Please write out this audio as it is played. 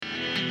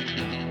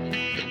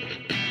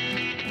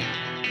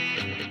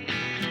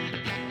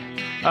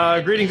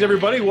Greetings,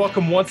 everybody.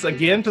 Welcome once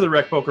again to the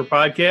Rec Poker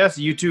Podcast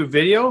YouTube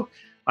video.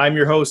 I'm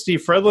your host,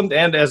 Steve Fredland,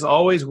 and as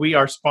always, we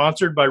are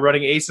sponsored by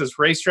Running Aces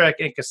Racetrack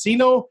and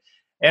Casino,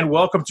 and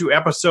welcome to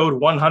episode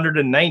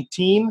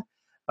 119.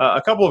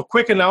 A couple of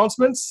quick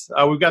announcements.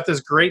 We've got this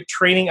great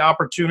training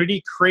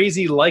opportunity,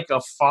 Crazy Like a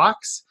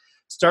Fox,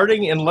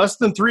 starting in less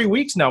than 3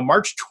 weeks now,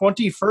 March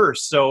 21st.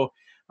 So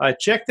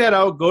check that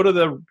out. Go to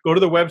the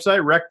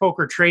website,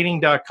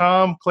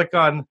 recpokertraining.com, click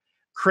on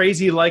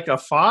Crazy Like a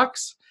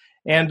Fox.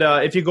 And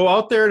if you go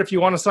out there and if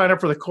you want to sign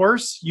up for the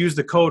course, use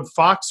the code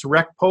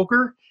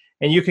FOXRECPOKER,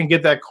 and you can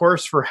get that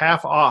course for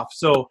half off.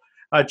 So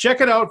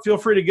check it out. Feel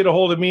free to get a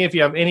hold of me if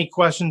you have any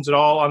questions at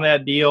all on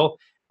that deal.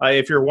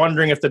 If you're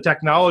wondering if the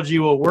technology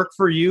will work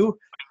for you,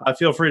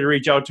 feel free to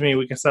reach out to me.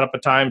 We can set up a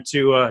time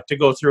to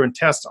go through and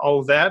test all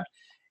of that.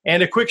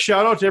 And a quick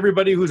shout out to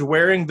everybody who's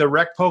wearing the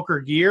Rec Poker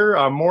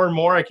gear. More and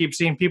more, I keep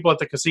seeing people at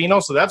the casino,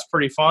 so that's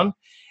pretty fun.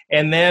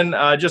 And then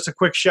just a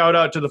quick shout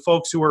out to the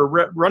folks who are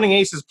Running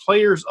Aces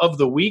Players of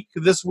the Week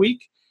this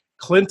week: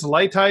 Clint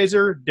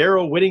Lighthizer,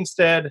 Daryl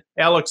Whittingstead,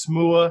 Alex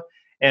Mua,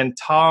 and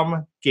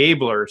Tom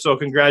Gabler. So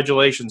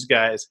congratulations,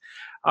 guys.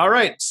 All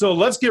right, so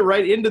let's get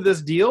right into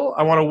this deal.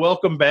 I want to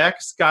welcome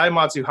back Sky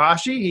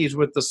Matsuhashi. He's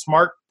with the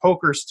Smart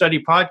Poker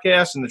Study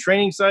Podcast and the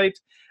training site.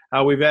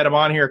 We've had him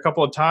on here a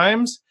couple of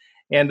times.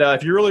 And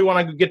if you really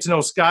want to get to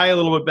know Sky a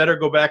little bit better,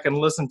 go back and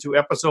listen to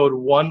episode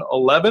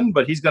 111.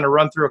 But he's going to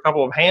run through a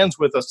couple of hands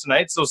with us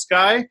tonight. So,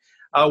 Sky,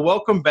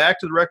 welcome back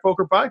to the Rec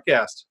Poker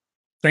Podcast.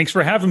 Thanks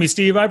for having me,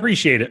 Steve. I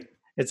appreciate it.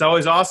 It's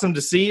always awesome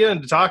to see you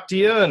and to talk to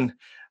you and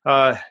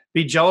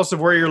be jealous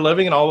of where you're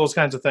living and all those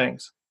kinds of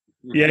things.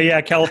 Yeah.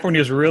 California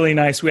is really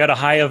nice. We had a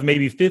high of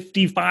maybe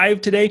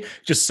 55 today,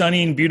 just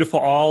sunny and beautiful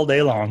all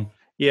day long.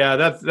 Yeah,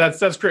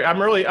 that's great.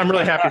 I'm really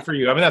happy for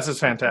you. I mean, that's just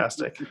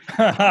fantastic.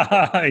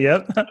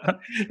 Yep.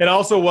 And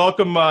also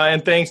welcome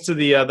and thanks to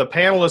the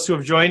panelists who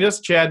have joined us: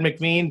 Chad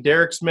McVean,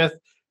 Derek Smith,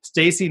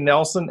 Stacy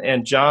Nelson,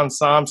 and John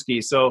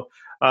Somsky. So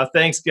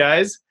thanks,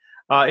 guys.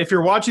 If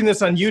you're watching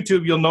this on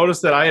YouTube, you'll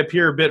notice that I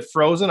appear a bit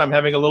frozen. I'm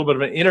having a little bit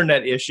of an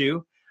internet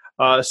issue.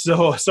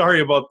 So sorry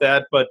about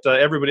that, but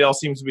everybody else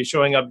seems to be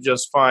showing up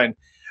just fine.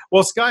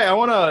 Well, Sky, I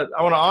want to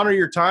honor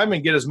your time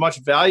and get as much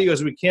value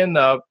as we can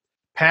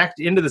packed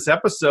into this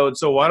episode.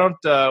 So why don't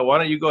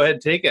you go ahead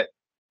and take it?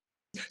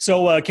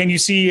 So can you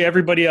see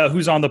everybody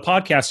who's on the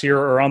podcast here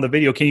or on the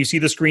video? Can you see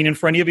the screen in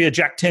front of you? A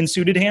Jack 10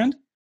 suited hand?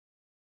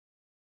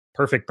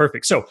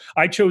 Perfect. So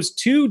I chose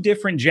two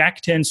different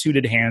Jack 10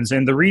 suited hands.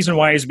 And the reason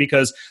why is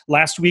because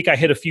last week I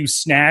hit a few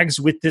snags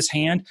with this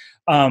hand.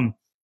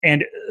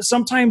 And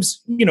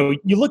sometimes, you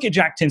look at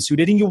Jack 10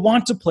 suited and you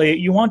want to play it,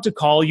 you want to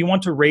call, you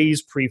want to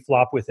raise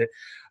pre-flop with it.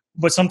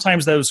 But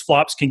sometimes those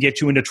flops can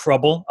get you into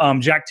trouble.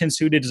 Jack 10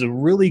 suited is a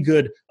really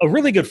good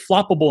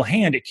floppable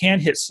hand. It can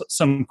hit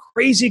some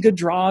crazy good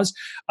draws,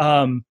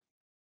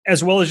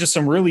 as well as just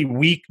some really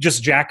weak,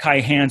 just Jack high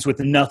hands with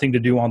nothing to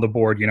do on the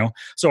board,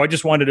 So I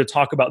just wanted to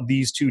talk about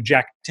these two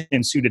Jack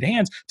 10 suited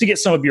hands to get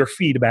some of your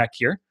feedback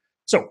here.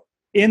 So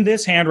in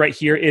this hand right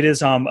here, it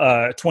is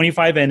a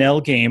 25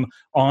 NL game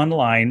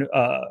online,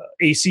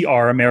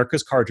 ACR,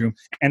 America's Card Room,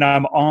 and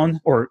I'm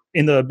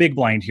in the big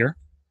blind here,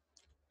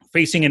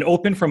 facing an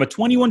open from a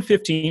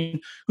 21-15,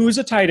 who is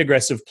a tight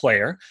aggressive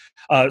player.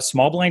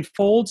 Small blind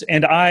folds,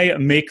 and I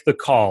make the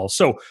call.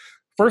 So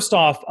first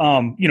off,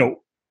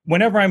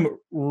 whenever I'm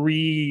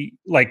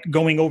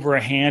going over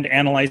a hand,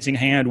 analyzing a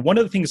hand, one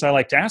of the things I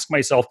like to ask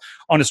myself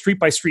on a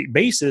street-by-street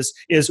basis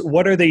is,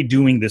 what are they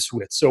doing this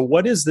with? So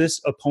what is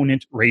this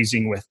opponent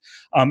raising with?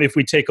 If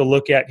we take a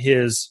look at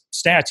his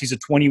stats, he's a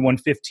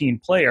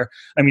 21-15 player.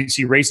 I mean,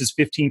 he raises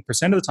 15%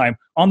 of the time.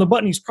 On the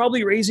button, he's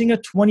probably raising a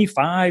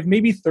 25,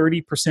 maybe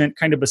 30%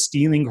 kind of a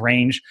stealing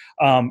range.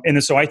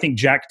 And so I think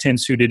Jack 10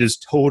 suited is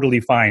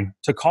totally fine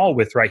to call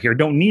with right here.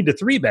 Don't need to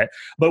 3-bet.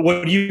 But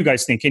what do you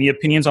guys think? Any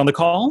opinions on the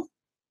call?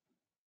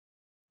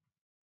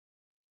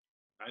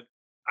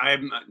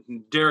 I'm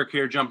Derek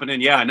here jumping in.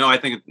 Yeah, no, I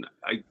think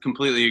I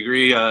completely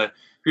agree. Agree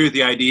with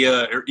the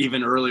idea, or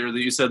even earlier that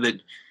you said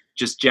that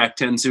just Jack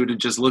 10 suited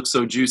just looks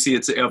so juicy.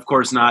 It's of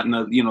course not in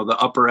the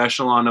upper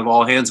echelon of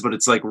all hands, but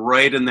it's like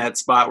right in that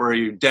spot where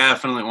you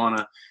definitely want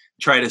to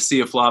try to see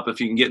a flop if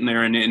you can get in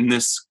there. And in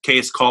this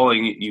case,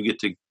 calling, you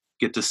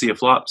get to see a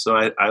flop. So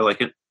I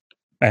like it.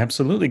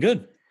 Absolutely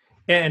good.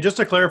 And just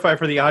to clarify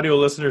for the audio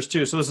listeners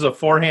too, so this is a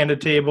four-handed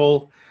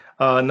table,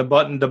 and the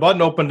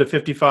button opened to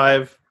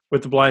 55.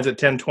 With the blinds at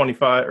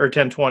 10-25 or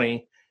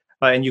 10-20,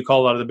 and you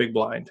called out of the big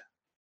blind.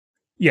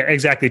 Yeah,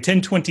 exactly.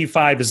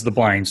 10-25 is the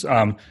blinds.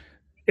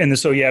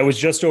 It was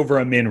just over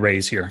a min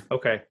raise here.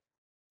 Okay.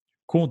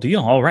 Cool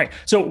deal. All right.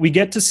 So we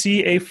get to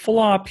see a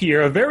flop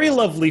here, a very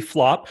lovely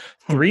flop.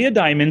 3 of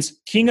diamonds,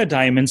 king of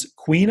diamonds,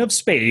 queen of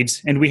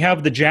spades, and we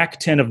have the Jack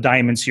 10 of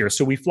diamonds here.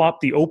 So we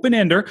flop the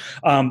open-ender,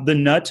 the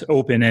nut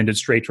open-ended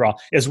straight draw,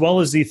 as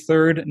well as the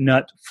third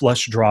nut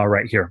flush draw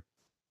right here.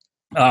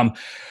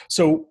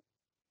 So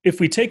if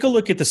we take a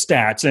look at the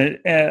stats,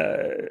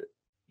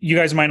 you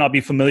guys might not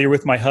be familiar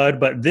with my HUD,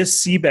 but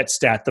this C-bet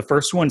stat, the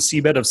first one,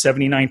 C-bet of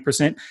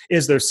 79%,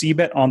 is their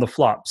C-bet on the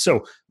flop.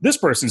 So this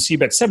person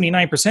C-bet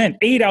 79%,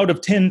 8 out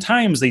of 10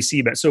 times they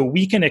C-bet. So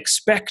we can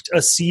expect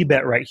a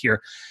C-bet right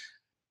here.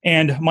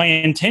 And my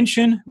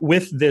intention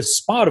with this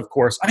spot, of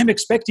course, I'm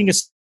expecting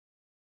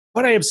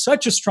but I have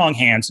such a strong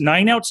hand,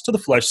 9 outs to the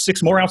flush,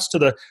 6 more outs to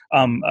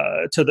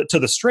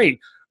the straight.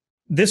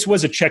 This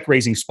was a check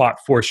raising spot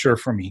for sure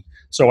for me.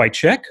 So I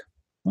check.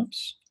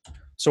 Oops.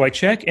 So I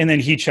check, and then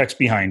he checks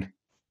behind.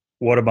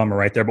 What a bummer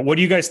right there. But what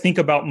do you guys think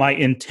about my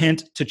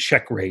intent to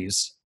check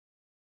raise?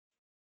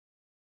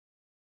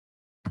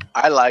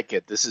 I like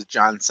it. This is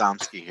John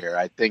Somsky here.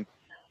 I think,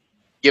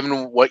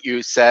 given what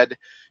you said,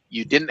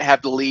 you didn't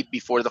have the lead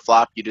before the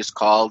flop. You just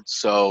called.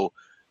 So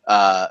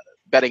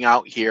betting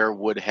out here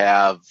would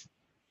have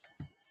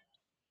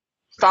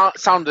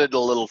sounded a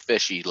little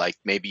fishy, like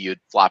maybe you'd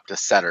flopped a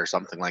set or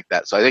something like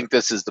that. So I think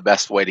this is the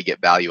best way to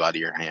get value out of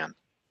your hand.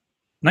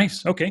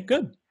 Nice. Okay,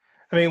 good.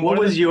 I mean, what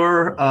was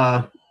your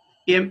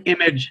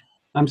image?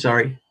 I'm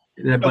sorry.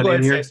 Did I butt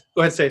in here?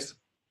 Go ahead, Stace.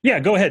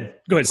 Yeah, go ahead.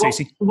 Go ahead,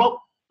 Stacey. What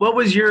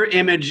was your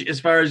image as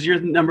far as your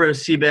number of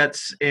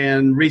C-bets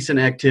and recent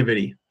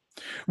activity?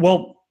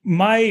 Well,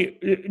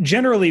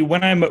 generally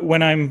when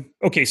I'm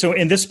okay, so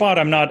in this spot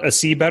I'm not a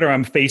C-better,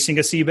 I'm facing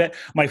a C-bet.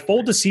 My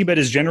fold to C-bet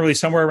is generally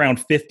somewhere around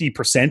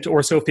 50%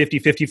 or so,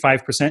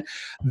 55%.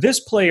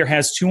 This player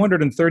has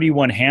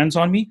 231 hands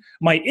on me.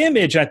 My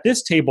image at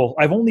this table,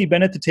 I've only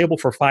been at the table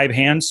for 5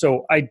 hands,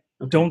 so I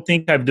don't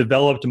think I've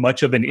developed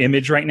much of an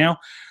image right now.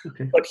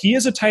 Okay. But he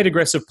is a tight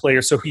aggressive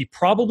player, so he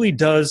probably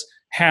does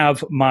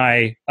have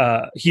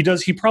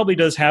he probably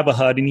does have a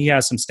HUD, and he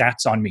has some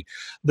stats on me.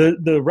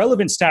 The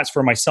relevant stats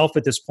for myself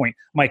at this point,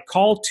 my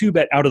call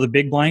 2-bet out of the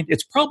big blind,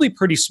 it's probably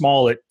pretty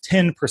small at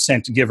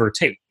 10%, give or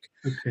take.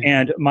 Okay.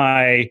 And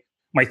my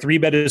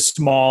 3-bet is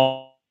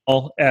small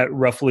at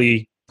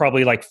roughly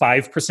probably like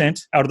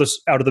 5% out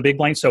of the big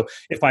blind. So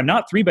if I'm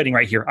not 3-betting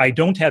right here, I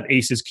don't have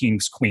aces,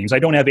 kings, queens. I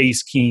don't have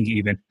ace king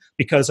even,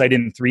 because I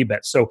didn't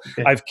 3-bet. So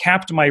okay. I've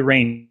capped my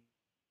range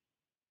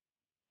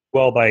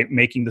well by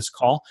making this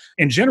call.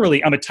 And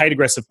generally, I'm a tight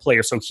aggressive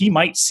player, so he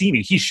might see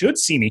me. He should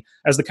see me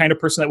as the kind of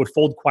person that would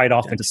fold quite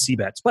often to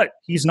C-bets, but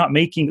he's not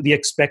making the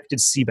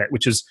expected C-bet,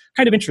 which is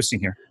kind of interesting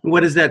here.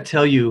 What does that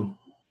tell you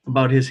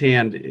about his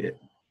hand?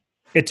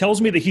 It tells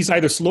me that he's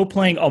either slow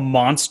playing a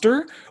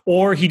monster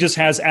or he just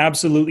has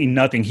absolutely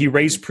nothing. He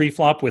raised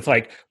pre-flop with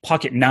like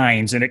pocket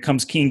 9s and it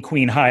comes king,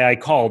 queen, high, I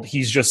called.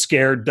 He's just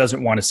scared,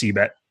 doesn't want to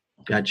C-bet.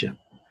 Gotcha.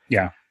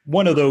 Yeah.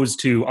 One of those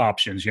two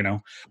options,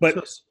 But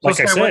I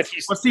said,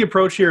 what's the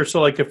approach here? So,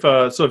 like,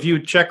 if you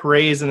check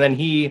raise and then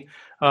he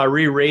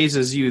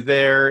re-raises you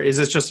there, is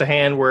this just a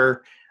hand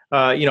where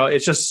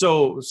it's just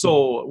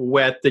so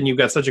wet? Then you've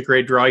got such a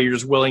great draw, you're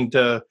just willing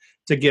to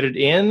get it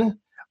in.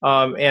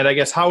 And I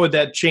guess how would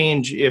that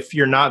change if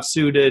you're not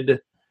suited?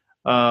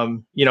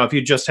 If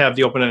you just have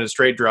the open-ended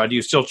straight draw, do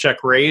you still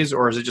check raise,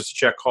 or is it just a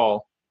check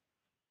call?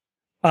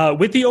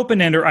 With the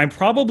open-ender, I'm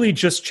probably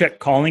just check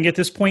calling at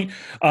this point.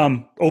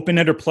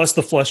 Open-ender plus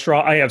the flush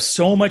draw. I have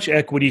so much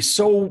equity,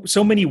 so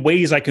many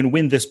ways I can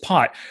win this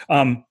pot.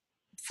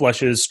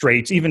 Flushes,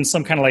 straights, even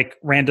some kind of like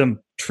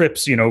random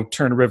trips,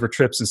 turn river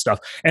trips and stuff.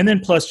 And then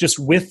plus just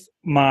with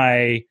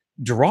my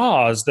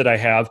draws that I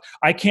have,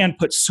 I can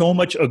put so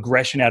much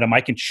aggression at him.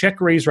 I can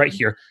check raise right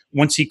here.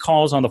 Once he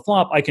calls on the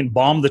flop, I can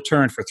bomb the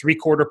turn for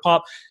 3/4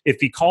 pop. If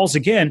he calls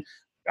again,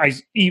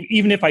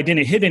 even if I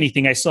didn't hit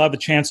anything, I still have a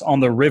chance on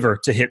the river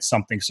to hit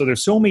something. So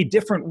there's so many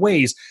different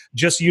ways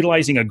just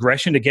utilizing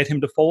aggression to get him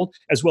to fold,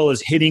 as well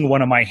as hitting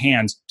one of my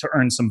hands to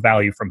earn some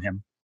value from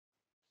him.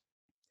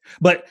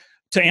 But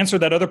to answer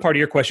that other part of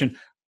your question,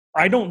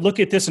 I don't look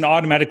at this and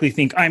automatically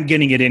think I'm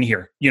getting it in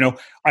here.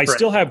 I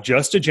still have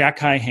just a jack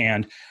high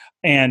hand.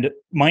 And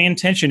my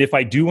intention, if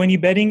I do any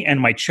betting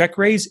and my check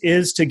raise,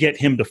 is to get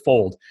him to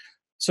fold.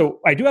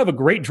 So I do have a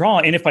great draw,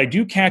 and if I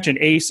do catch an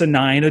ace, a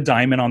 9, a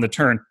diamond on the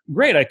turn,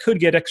 great, I could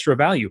get extra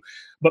value.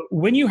 But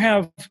when you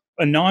have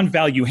a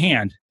non-value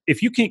hand,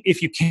 if you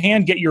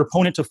can get your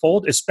opponent to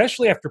fold,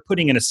 especially after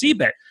putting in a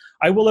C-bet,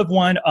 I will have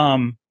won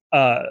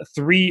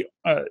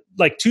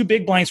 2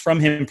 big blinds from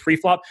him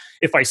pre-flop.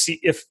 If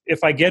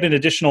I get an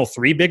additional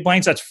 3 big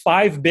blinds, that's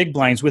 5 big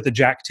blinds with a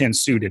jack 10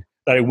 suited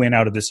that I win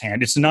out of this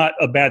hand. It's not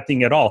a bad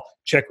thing at all,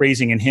 check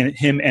raising and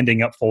him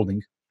ending up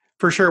folding.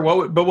 For sure.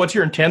 But what's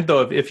your intent,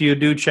 though? If you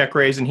do check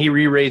raise and he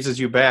re-raises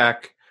you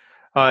back,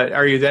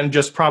 are you then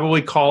just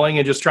probably calling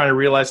and just trying to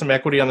realize some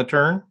equity on the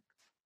turn?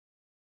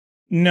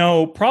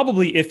 No,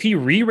 probably if he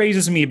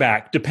re-raises me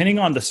back, depending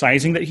on the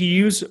sizing that he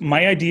used,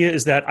 my idea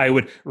is that I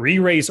would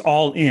re-raise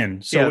all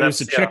in. So it was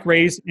a check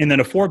raise and then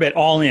a 4-bet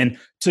all in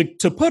to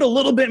put a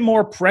little bit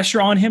more pressure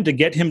on him to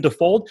get him to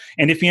fold.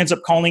 And if he ends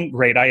up calling,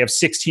 great, I have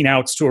 16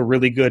 outs to a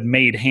really good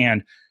made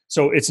hand.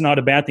 So it's not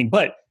a bad thing.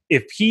 But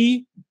if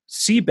he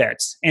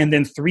C-bets and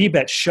then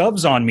 3-bet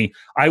shoves on me,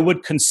 I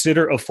would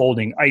consider a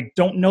folding. I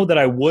don't know that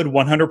I would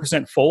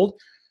 100% fold,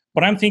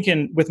 but I'm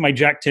thinking with my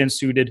jack 10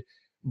 suited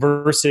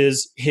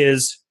versus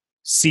his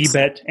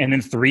C-bet, and then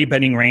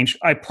 3-betting range,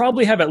 I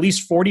probably have at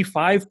least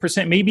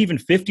 45%, maybe even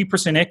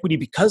 50% equity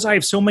because I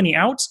have so many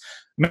outs.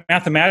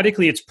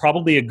 Mathematically, it's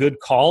probably a good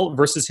call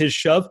versus his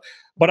shove,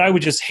 but I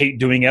would just hate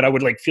doing it. I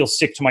would feel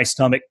sick to my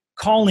stomach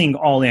calling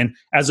all in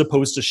as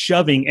opposed to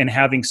shoving and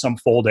having some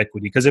fold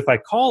equity. Because if I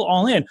call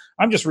all in,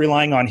 I'm just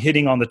relying on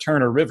hitting on the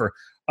turn or river,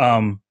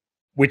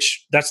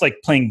 which that's like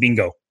playing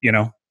bingo,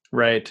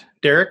 Right.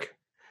 Derek?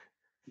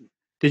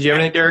 Did you have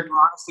anything, Derek?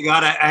 Honest to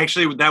God,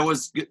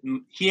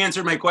 he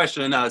answered my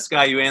question.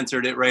 Sky, you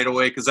answered it right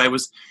away because I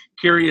was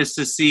curious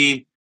to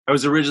see. I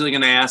was originally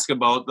going to ask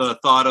about the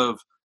thought of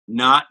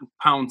not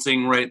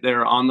pouncing right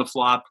there on the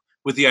flop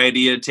with the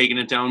idea of taking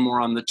it down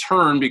more on the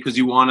turn because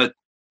you want to,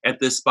 at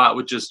this spot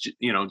with just,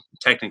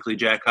 technically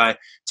jack high,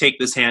 take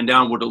this hand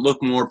down. Would it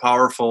look more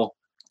powerful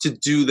to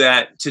do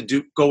that,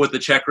 go with the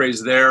check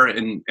raise there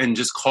and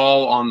just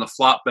call on the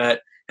flop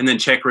bet and then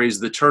check raise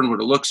the turn?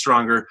 Would it look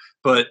stronger?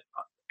 But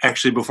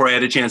actually, before I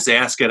had a chance to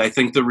ask it, I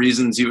think the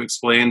reasons you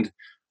explained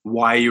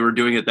why you were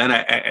doing it then,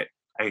 I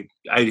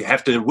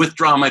have to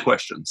withdraw my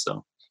question.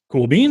 So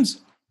cool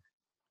beans.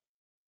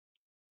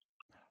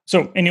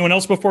 So anyone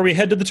else before we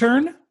head to the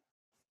turn?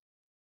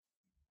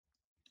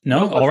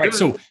 No? All right.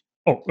 So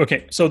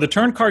okay. So the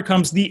turn card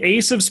comes the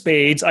ace of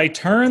spades. I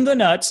turn the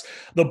nuts.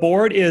 The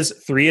board is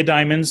 3 of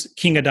diamonds,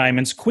 king of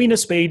diamonds, queen of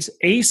spades,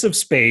 ace of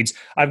spades.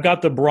 I've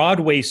got the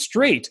Broadway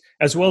straight,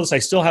 as well as I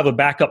still have a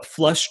backup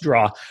flush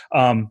draw.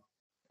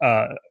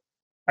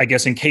 I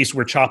guess in case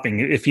we're chopping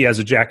if he has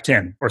a jack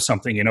 10 or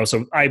something,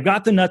 So I've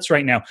got the nuts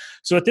right now.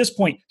 So at this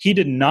point, he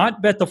did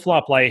not bet the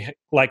flop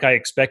like I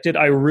expected.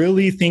 I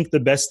really think the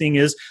best thing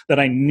is that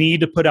I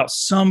need to put out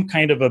some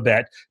kind of a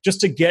bet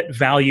just to get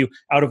value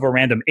out of a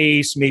random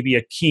ace, maybe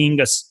a king.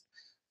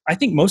 I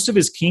think most of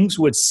his kings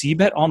would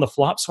c-bet on the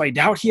flop, so I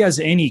doubt he has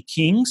any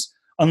kings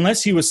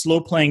unless he was slow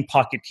playing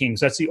pocket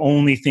kings. That's the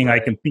only thing I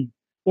can think.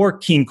 Or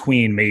king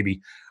queen maybe.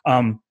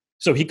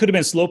 So he could have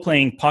been slow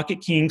playing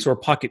pocket kings or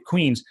pocket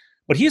queens.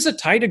 But he's a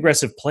tight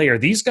aggressive player.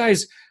 These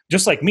guys,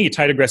 just like me,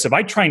 tight aggressive,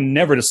 I try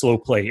never to slow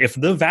play. If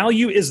the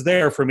value is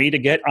there for me to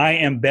get, I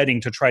am betting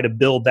to try to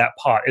build that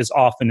pot as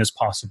often as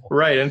possible.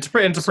 Right, and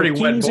it's a pretty wet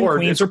board. Kings and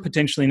queens are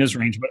potentially in his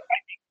range, but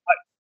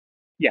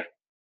yeah.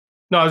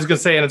 No, I was going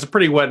to say, and it's a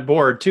pretty wet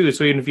board too,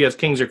 so even if he has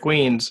kings or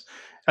queens,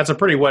 that's a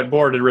pretty wet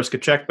board to risk a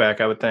check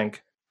back, I would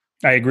think.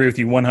 I agree with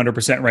you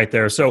 100% right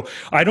there. So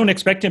I don't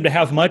expect him to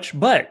have much,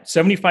 but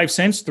 75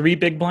 cents, 3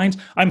 big blinds.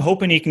 I'm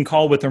hoping he can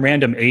call with a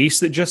random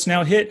ace that just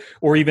now hit,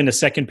 or even a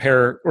third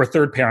pair,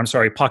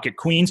 pocket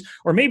queens,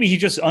 or maybe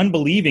he's just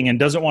unbelieving and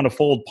doesn't want to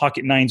fold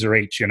pocket 9s or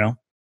 8s,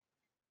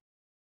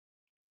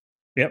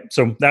 Yep.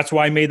 So that's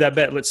why I made that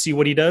bet. Let's see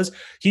what he does.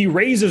 He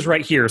raises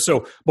right here.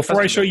 So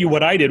before I show you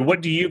what I did, what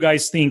do you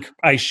guys think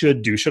I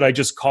should do? Should I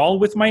just call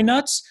with my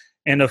nuts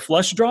and a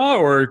flush draw,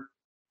 or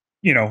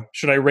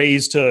should I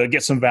raise to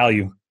get some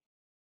value?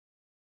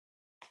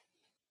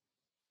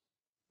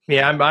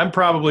 Yeah, I'm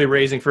probably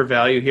raising for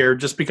value here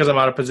just because I'm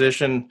out of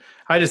position.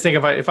 I just think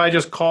if I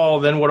just call,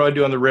 then what do I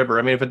do on the river?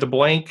 I mean, if it's a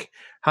blank,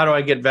 how do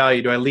I get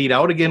value? Do I lead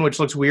out again, which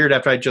looks weird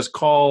after I just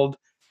called?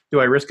 Do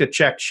I risk a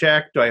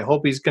check? Do I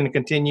hope he's going to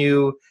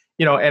continue?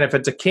 And if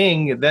it's a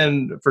king,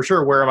 then for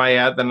sure, where am I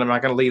at? Then I'm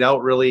not going to lead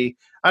out really.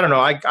 I don't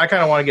know. I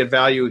kind of want to get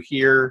value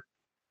here.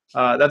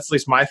 That's at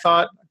least my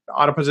thought,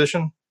 out of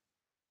position.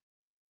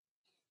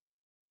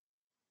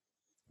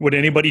 Would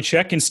anybody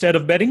check instead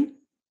of betting?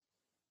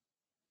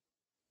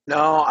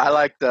 No, I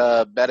like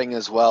the betting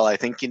as well. I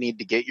think you need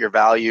to get your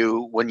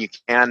value when you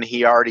can.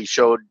 He already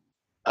showed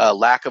a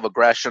lack of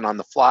aggression on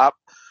the flop.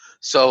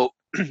 So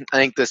I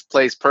think this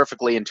plays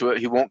perfectly into it.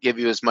 He won't give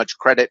you as much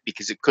credit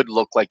because it could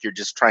look like you're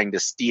just trying to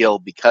steal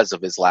because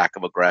of his lack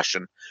of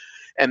aggression,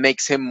 and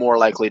makes him more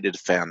likely to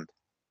defend.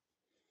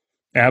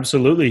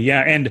 Absolutely.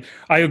 Yeah. And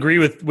I agree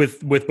with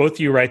both of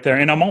you right there.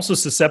 And I'm also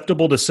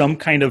susceptible to some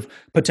kind of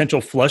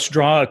potential flush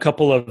draw, a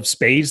couple of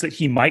spades that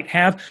he might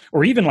have,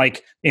 or even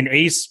like an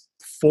ace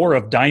 4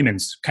 of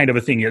diamonds kind of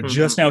a thing. It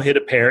just now hit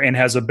a pair and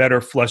has a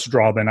better flush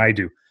draw than I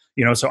do.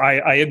 So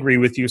I agree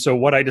with you. So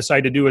what I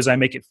decide to do is I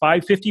make it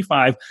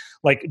 555,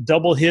 like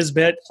double his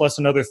bet plus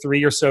another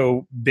 3 or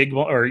so big,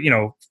 or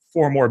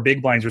 4 more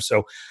big blinds or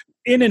so,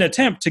 in an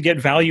attempt to get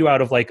value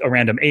out of like a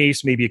random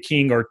ace, maybe a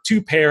king or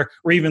 2 pair,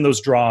 or even those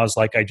draws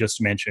like I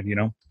just mentioned,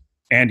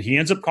 And he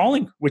ends up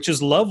calling, which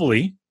is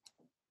lovely.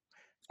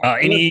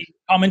 Any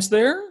comments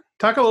there?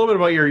 Talk a little bit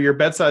about your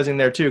bet sizing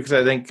there too, because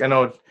I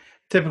know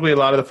typically a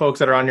lot of the folks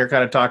that are on here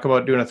kind of talk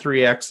about doing a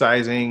 3x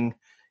sizing.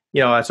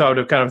 So I would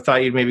have kind of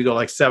thought you'd maybe go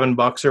like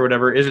 $7 or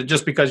whatever. Is it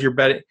just because you're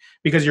betting,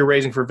 because you're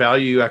raising for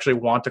value, you actually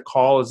want to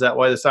call? Is that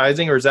why the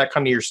sizing, or is that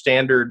kind of your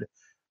standard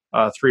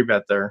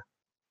 3-bet there?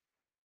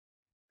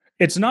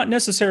 It's not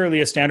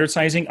necessarily a standard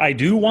sizing. I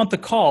do want the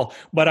call,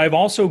 but I've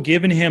also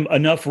given him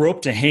enough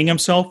rope to hang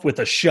himself with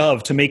a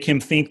shove to make him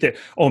think that,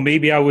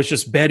 maybe I was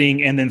just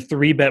betting and then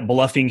 3-bet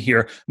bluffing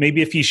here.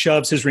 Maybe if he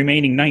shoves his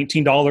remaining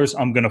 $19,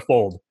 I'm going to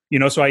fold.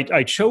 So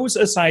I chose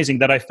a sizing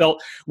that I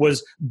felt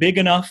was big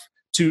enough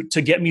to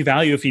get me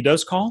value if he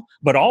does call,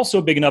 but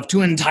also big enough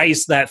to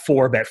entice that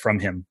 4-bet from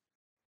him.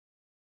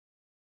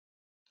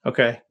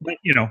 Okay. But,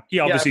 he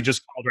obviously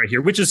just called right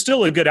here, which is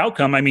still a good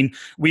outcome. I mean,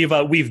 we've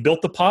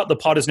built the pot. The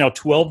pot is now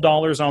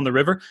 $12 on the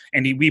river,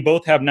 and we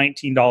both have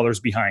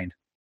 $19 behind.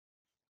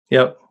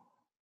 Yep.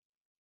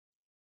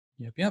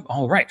 Yep.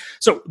 All right.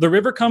 So the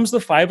river comes the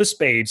 5 of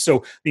spades.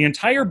 So the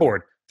entire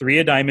board, 3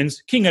 of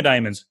diamonds, king of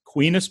diamonds,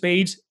 queen of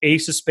spades,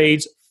 ace of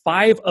spades,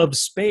 5 of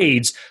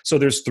spades. So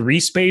there's 3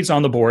 spades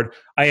on the board.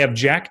 I have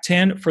jack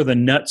 10 for the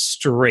nut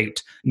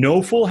straight.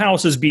 No full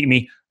houses beat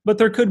me, but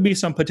there could be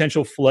some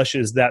potential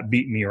flushes that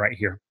beat me right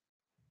here.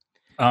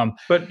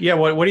 But yeah,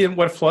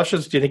 what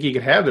flushes do you think he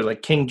could have there?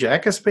 Like king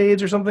jack of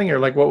spades or something? Or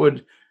like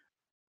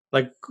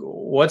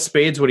what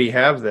spades would he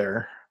have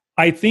there?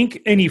 I think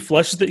any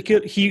flushes that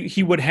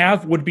he would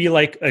have would be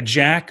like a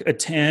jack, a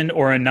 10,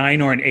 or a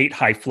 9 or an 8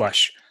 high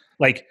flush.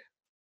 Like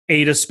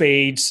 8 of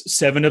spades,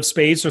 7 of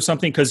spades or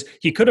something, because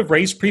he could have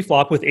raised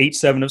pre-flop with 8,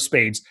 7 of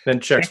spades. Then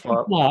checks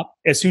flop.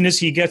 As soon as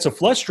he gets a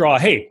flush draw,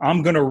 hey,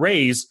 I'm going to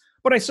raise,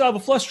 but I still have a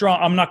flush draw.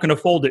 I'm not going to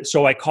fold it,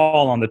 so I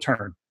call on the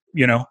turn,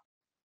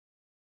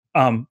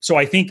 So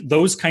I think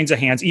those kinds of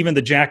hands, even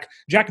the jack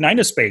 9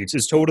 of spades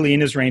is totally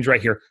in his range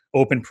right here.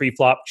 Open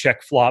pre-flop,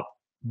 check flop,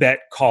 bet,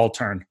 call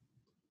turn.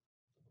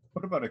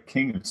 What about a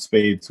king of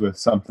spades with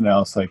something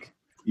else? Like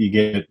you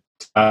get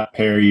top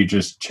pair, you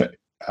just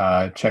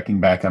checking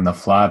back on the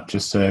flop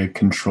just to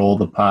control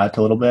the pot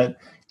a little bit.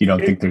 You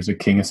don't think there's a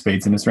king of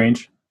spades in his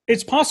range?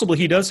 It's possible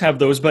he does have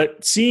those,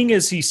 but seeing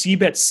as he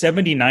c-bets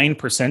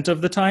 79%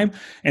 of the time,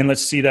 and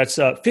let's see, that's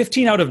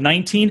 15 out of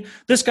 19,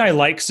 this guy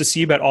likes to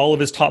c-bet all of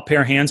his top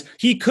pair hands.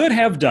 He could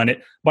have done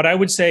it, but I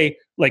would say,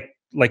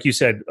 like you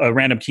said, a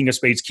random king of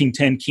spades, king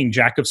 10, king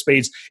jack of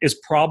spades is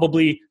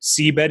probably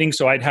c-betting,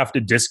 so I'd have to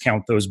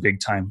discount those big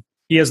time.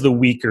 He has the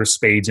weaker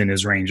spades in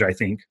his range, I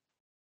think.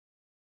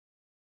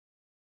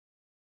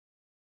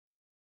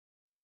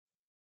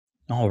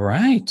 All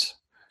right.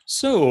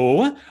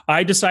 So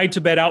I decide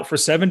to bet out for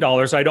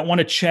 $7. I don't want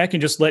to check and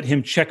just let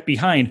him check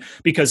behind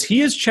because he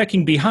is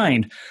checking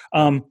behind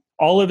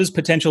all of his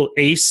potential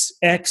ace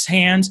X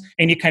hands,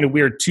 any kind of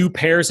weird 2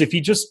 pairs. If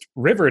he just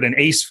rivered an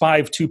ace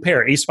 5 2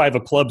 pair, ace 5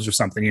 of clubs or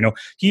something,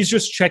 he's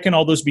just checking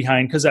all those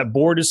behind because that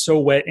board is so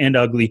wet and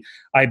ugly.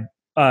 I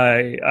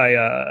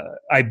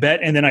bet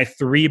and then I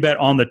 3-bet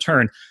on the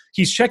turn.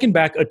 He's checking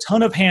back a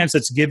ton of hands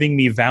that's giving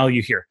me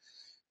value here.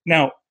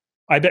 Now,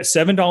 I bet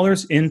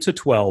 $7 into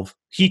 12.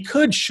 He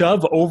could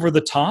shove over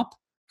the top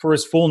for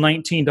his full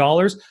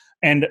 $19,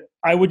 and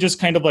I would just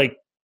kind of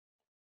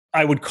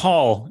I would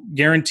call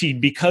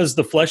guaranteed because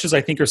the flushes I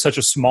think are such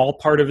a small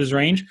part of his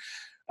range,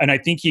 and I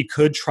think he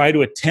could try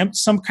to attempt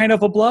some kind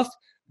of a bluff,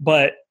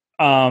 but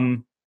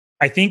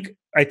I think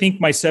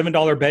my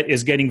 $7 bet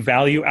is getting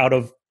value out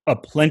of a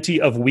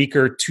plenty of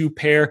weaker 2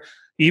 pair,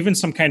 even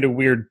some kind of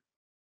weird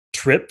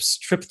trip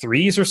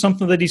 3s or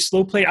something that he's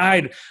slow play.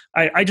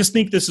 I just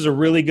think this is a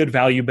really good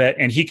value bet,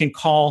 and he can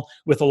call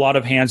with a lot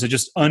of hands. It's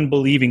just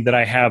unbelieving that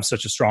I have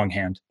such a strong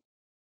hand.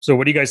 So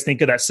what do you guys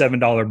think of that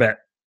 $7 bet?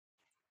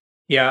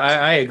 Yeah,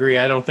 I agree.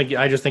 I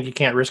just think you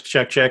can't risk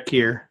check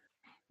here.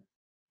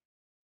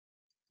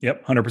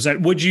 Yep,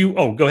 100%. Would you?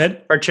 Oh, go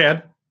ahead. Or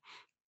Chad?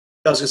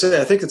 I was going to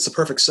say, I think it's the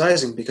perfect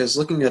sizing because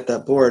looking at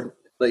that board,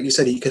 like you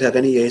said, he could have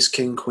any ace,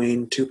 king,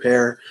 queen, 2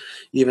 pair,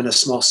 even a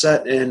small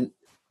set, and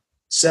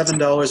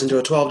 $7 into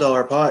a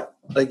 $12 pot,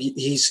 like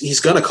he's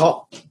going to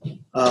call.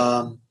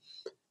 And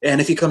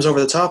if he comes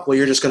over the top, well,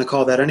 you're just going to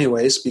call that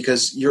anyways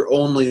because you're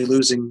only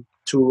losing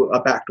to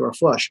a backdoor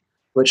flush,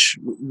 which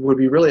would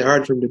be really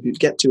hard for him to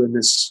get to in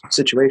this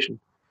situation.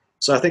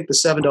 So I think the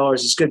 $7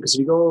 is good because if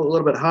you go a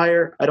little bit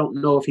higher, I don't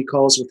know if he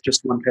calls with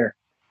just 1 pair.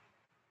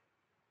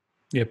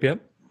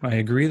 Yep. I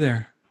agree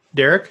there.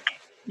 Derek?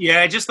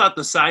 Yeah, I just thought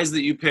the size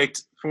that you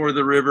picked for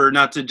the river,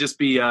 not to just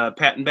be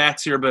patting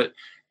backs here, but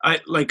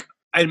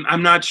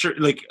I'm not sure.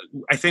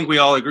 I think we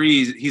all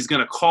agree he's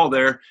going to call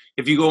there.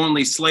 If you go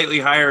only slightly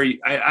higher,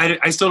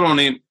 I still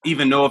don't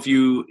even know if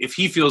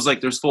he feels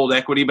like there's fold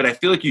equity. But I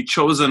feel like you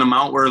chose an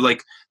amount where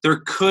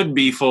there could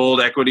be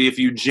fold equity if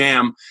you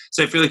jam.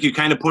 So I feel like you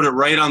kind of put it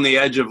right on the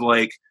edge of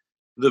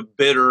the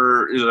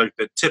bidder,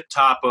 the tip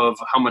top of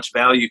how much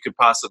value you could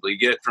possibly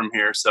get from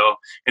here. So,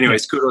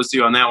 anyways, kudos to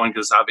you on that one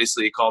because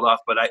obviously you called off.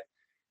 But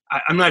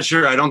I'm not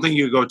sure. I don't think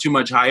you go too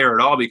much higher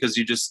at all because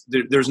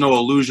there's no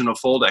illusion of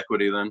fold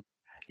equity then.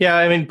 Yeah,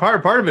 I mean,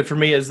 part of it for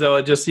me is though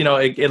it just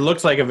it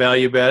looks like a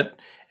value bet,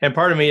 and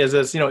part of me is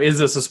this is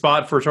this a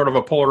spot for sort of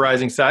a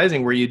polarizing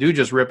sizing where you do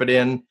just rip it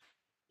in,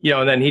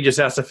 and then he just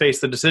has to face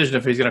the decision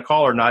if he's going to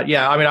call or not.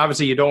 Yeah, I mean,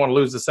 obviously you don't want to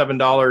lose the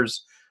 $7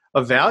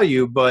 of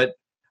value, but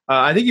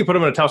I think you put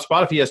him in a tough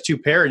spot if he has 2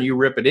 pair and you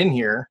rip it in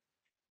here.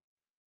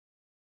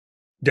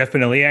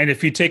 Definitely. And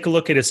if you take a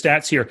look at his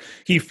stats here,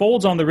 he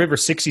folds on the river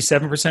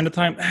 67% of the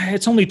time.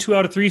 It's only 2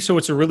 out of 3, so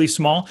it's a really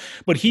small.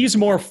 But he's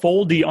more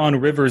foldy on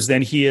rivers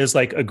than he is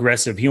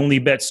aggressive. He only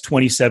bets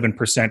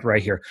 27%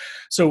 right here.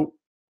 So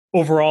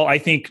overall, I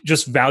think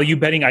just value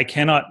betting, I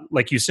cannot,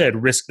 like you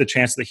said, risk the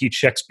chance that he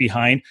checks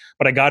behind.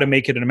 But I got to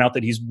make it an amount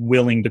that he's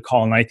willing to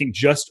call. And I think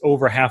just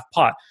over half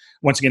pot.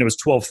 Once again, it was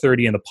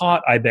 $12.30 in the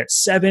pot. I bet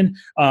 7.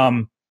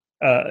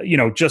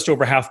 Just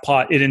over half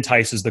pot. It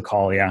entices the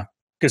call, yeah.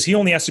 because he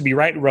only has to be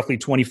right roughly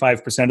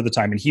 25% of the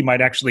time. And he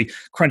might actually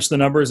crunch the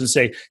numbers and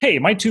say, hey,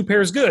 my two pair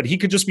is good. He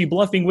could just be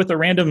bluffing with a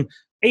random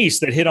ace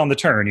that hit on the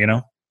turn, you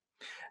know?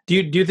 Do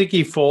you think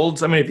he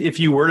folds? I mean, if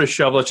you were to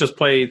shove, let's just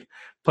play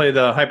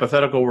the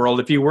hypothetical world.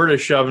 If you were to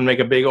shove and make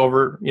a big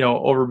over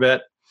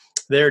bet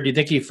there, do you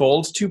think he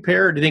folds two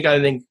pair? Or do you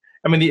think,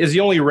 is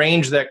the only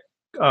range that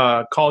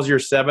calls your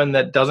 7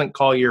 that doesn't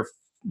call your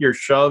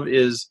shove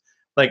is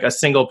like a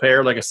single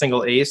pair, like a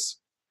single ace?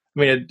 I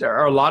mean,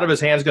 are a lot of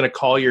his hands going to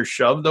call your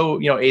shove though?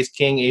 You know, ace,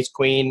 king, ace,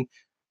 queen,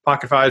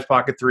 pocket 5s,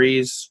 pocket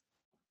 3s,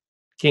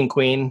 king,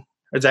 queen.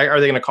 Are they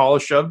going to call a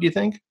shove, do you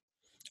think?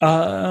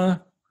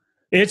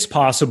 It's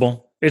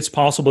possible. It's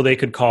possible they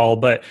could call,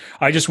 but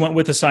I just went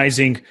with the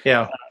sizing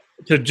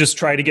to just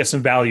try to get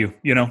some value,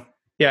 you know?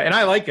 Yeah, and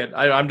I like it.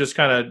 I'm just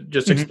kind of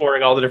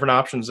exploring all the different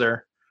options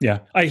there. Yeah,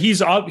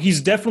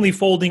 he's definitely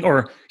folding,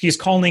 or he's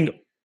calling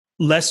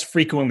less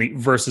frequently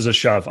versus a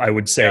shove, I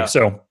would say. Yeah.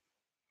 So,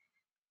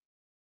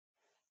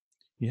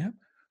 yeah.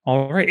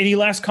 All right. Any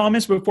last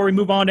comments before we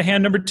move on to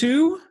hand number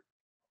 2?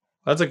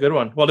 That's a good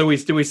one. Well, do we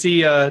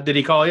see? Did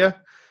he call you?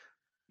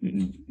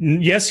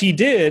 Yes, he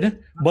did.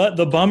 But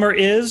the bummer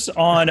is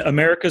on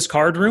America's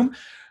Card Room,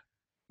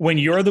 when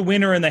you're the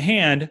winner in the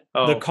hand,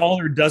 the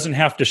caller doesn't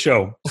have to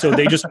show. So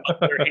they just put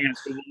their hands.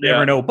 So we'll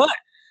never know. But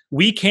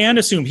we can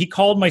assume he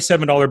called my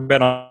 $7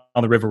 bet on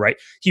the river, right?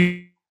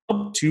 He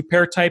called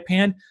 2-pair type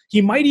hand.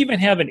 He might even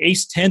have an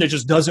ace 10 that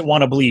just doesn't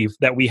want to believe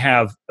that we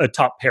have a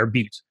top pair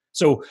beat.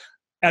 So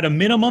at a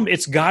minimum,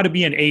 it's got to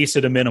be an ace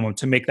at a minimum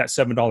to make that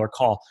 $7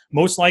 call.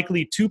 Most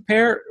likely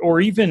 2-pair, or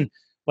even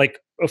like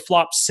a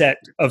flop set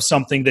of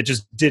something that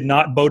just did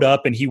not boat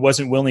up and he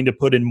wasn't willing to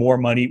put in more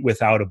money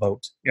without a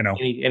boat, you know.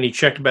 And he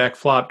checked back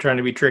flop trying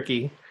to be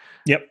tricky.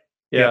 Yep.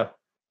 Yeah. Yep.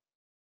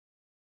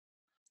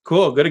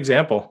 Cool. Good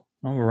example.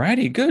 All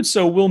righty. Good.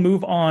 So we'll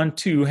move on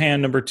to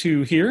hand number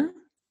 2 here.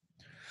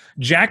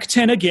 Jack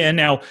 10 again.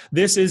 Now,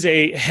 this is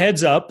a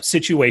heads up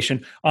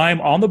situation.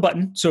 I'm on the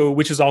button,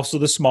 which is also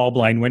the small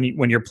blind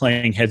when you're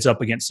playing heads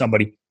up against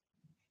somebody.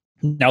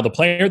 Now, the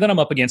player that I'm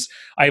up against,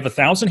 I have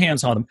 1,000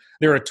 hands on them.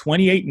 They're a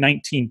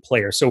 28-19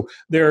 player. So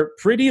they're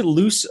pretty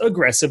loose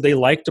aggressive. They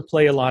like to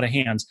play a lot of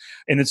hands.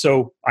 And then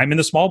so I'm in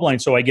the small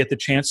blind, so I get the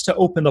chance to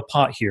open the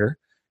pot here.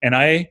 And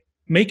I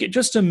make it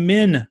just a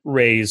min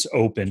raise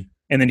open.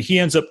 And then he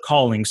ends up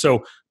calling.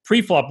 So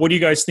pre-flop, what do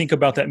you guys think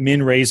about that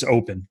min raise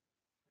open?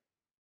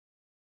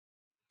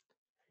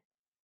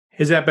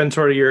 Has that been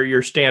sort of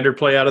your standard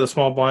play out of the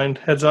small blind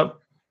heads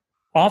up?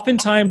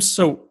 Oftentimes,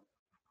 so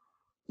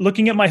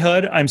looking at my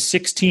HUD, I'm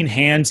 16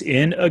 hands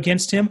in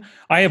against him.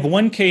 I have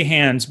 1K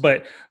hands,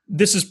 but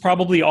this is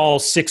probably all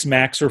 6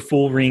 max or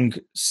full ring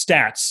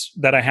stats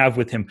that I have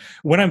with him.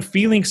 When I'm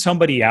feeling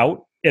somebody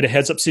out at a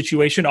heads up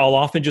situation, I'll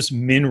often just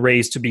min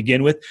raise to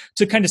begin with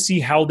to kind of see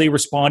how they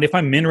respond. If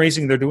I'm min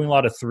raising, they're doing a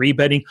lot of 3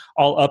 betting,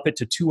 I'll up it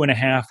to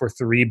 2.5 or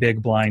 3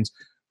 big blinds.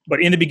 But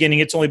in the beginning,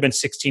 it's only been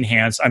 16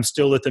 hands. I'm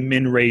still at the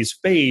min raise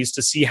phase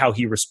to see how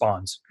he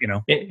responds, you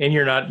know. And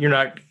you're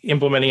not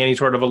implementing any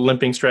sort of a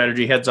limping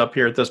strategy heads up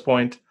here at this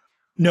point?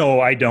 No,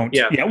 I don't.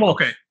 Yeah. Well,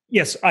 okay.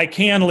 Yes, I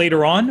can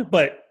later on,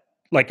 but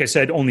like I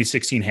said, only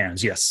 16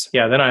 hands. Yes.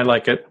 Yeah, then I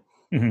like it.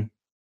 Mm-hmm.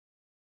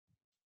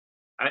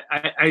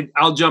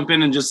 I'll jump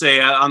in and just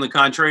say, on the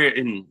contrary,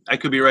 and I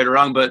could be right or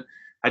wrong, but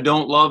I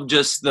don't love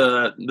just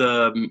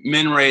the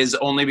min raise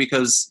only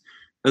because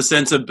the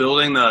sense of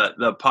building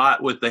the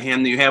pot with the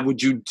hand that you have.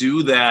 Would you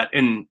do that?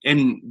 And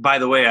by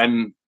the way,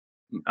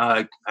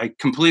 I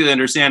completely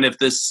understand if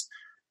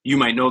you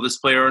might know this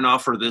player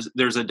enough, or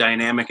there's a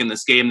dynamic in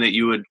this game that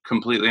you would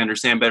completely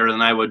understand better than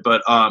I would.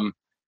 But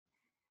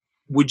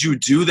would you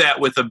do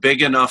that with a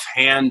big enough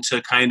hand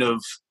to kind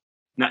of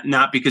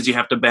not because you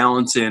have to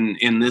balance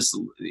in this,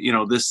 you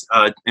know, this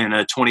in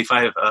a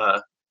 25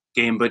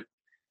 game, but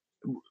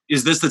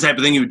is this the type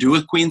of thing you would do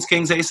with queens,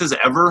 kings, aces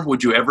ever?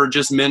 Would you ever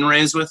just min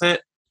raise with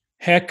it?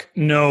 Heck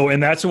no,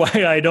 and that's why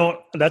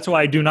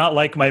I do not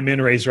like my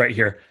min raise right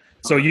here.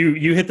 So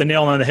you hit the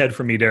nail on the head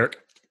for me, Derek.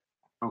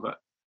 Okay.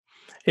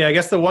 Yeah, I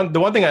guess the one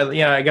thing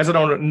I guess I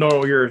don't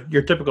know your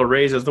typical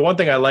raises. The one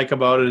thing I like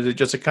about it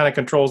is it kind of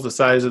controls the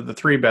size of the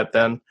 3-bet.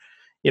 Then,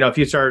 you know, if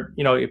you start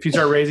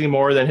raising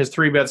more, then his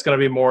 3-bet's going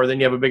to be more. Then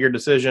you have a bigger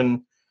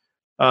decision.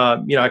 You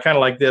know, I kind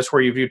of like this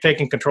where if you're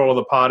taking control of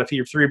the pot, if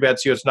he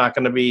 3-bets you, it's not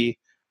going to be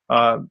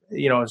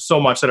so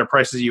much that it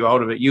prices you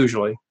out of it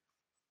usually.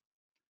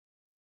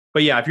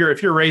 But yeah,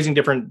 if you're raising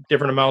different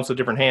amounts of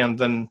different hands,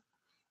 then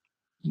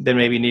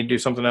maybe you need to do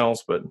something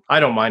else. But I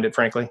don't mind it,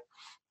 frankly.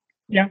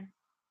 Yeah,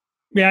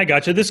 I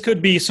gotcha. This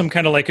could be some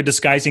kind of like a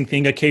disguising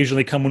thing,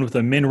 occasionally coming with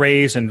a min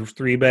raise and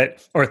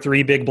 3-bet or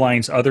 3 big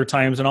blinds other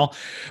times and all.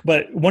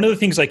 But one of the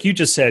things, like you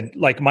just said,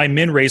 like my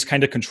min raise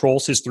kind of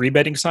controls his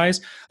 3-betting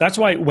size. That's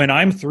why when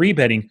I'm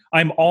 3-betting,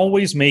 I'm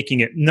always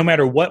making it, no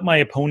matter what my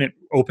opponent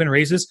open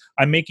raises,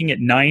 I'm making it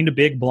 9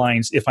 big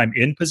blinds if I'm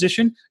in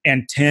position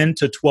and 10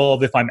 to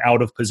 12 if I'm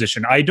out of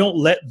position. I don't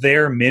let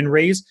their min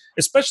raise,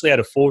 especially at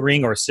a full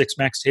ring or a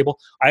 6-max table,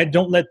 I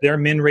don't let their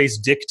min raise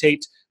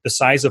dictate the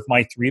size of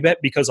my 3-bet,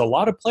 because a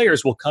lot of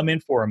players will come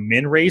in for a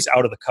min raise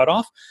out of the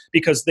cutoff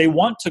because they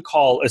want to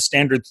call a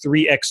standard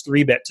 3x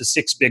 3-bet to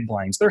 6 big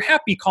blinds. They're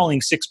happy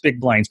calling 6 big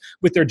blinds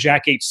with thetheir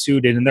Jack 8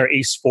 suited and their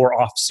Ace 4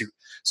 offsuit.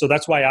 So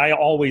that's why I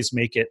always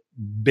make it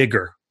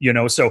bigger,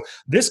 So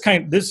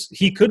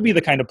he could be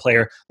the kind of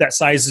player that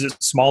sizes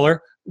it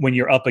smaller when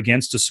you're up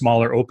against a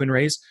smaller open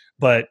raise,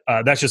 but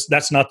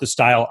that's not the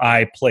style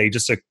I play.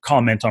 Just a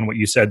comment on what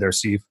you said there,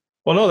 Steve.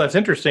 Well, no, that's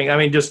interesting. I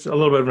mean, just a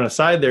little bit of an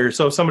aside there.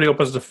 So if somebody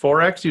opens to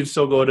 4x, you'd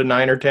still go to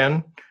 9 or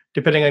 10,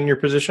 depending on your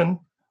position?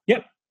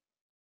 Yep.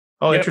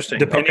 Oh, interesting.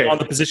 Depending on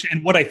the position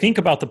and what I think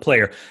about the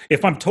player.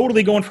 If I'm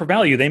totally going for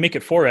value, they make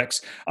it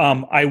 4x.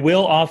 I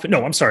will often.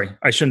 No, I'm sorry.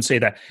 I shouldn't say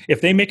that.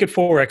 If they make it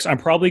 4x, I'm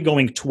probably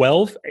going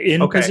 12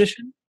 in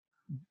position,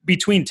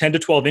 between 10 to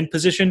 12 in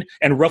position,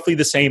 and roughly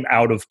the same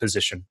out of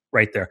position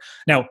right there.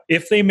 Now,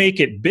 if they make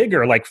it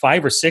bigger, like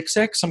 5 or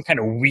 6x, some kind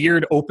of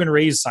weird open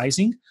raise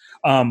sizing,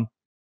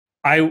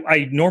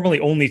 I normally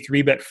only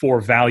 3-bet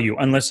for value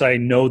unless I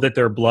know that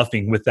they're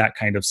bluffing with that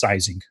kind of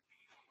sizing.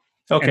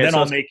 Okay, and then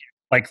I'll make it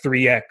like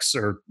 3x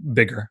or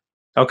bigger.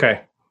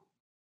 Okay.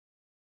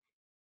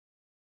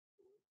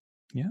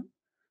 Yeah.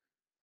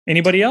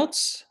 Anybody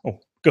else? Oh,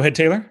 go ahead,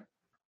 Taylor.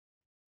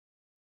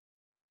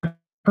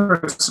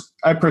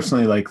 I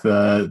personally like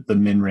the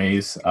min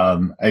raise.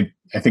 I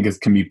think it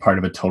can be part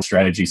of a total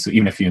strategy. So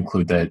even if you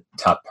include the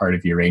top part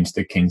of your range,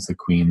 the kings, the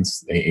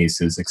queens, the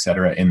aces,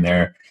 etc., in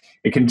there,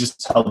 it can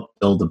just help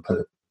build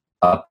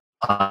a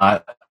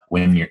pot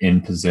when you're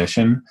in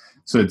position.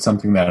 So it's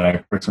something that I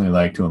personally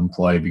like to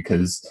employ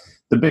because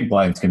the big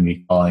blinds can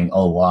be calling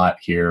a lot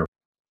here.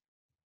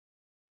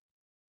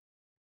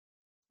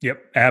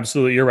 Yep,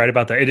 absolutely. You're right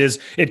about that.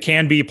 It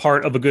can be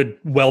part of a good,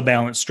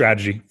 well-balanced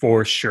strategy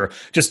for sure.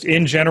 Just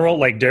in general,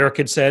 like Derek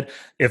had said,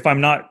 if I'm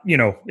not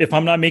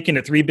making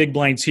it 3 big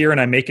blinds here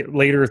and I make it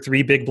later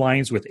 3 big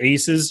blinds with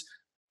aces,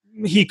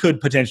 he could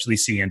potentially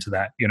see into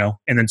that,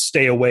 and then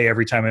stay away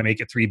every time I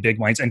make it 3 big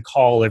blinds and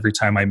call every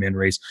time I min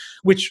raise,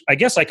 which I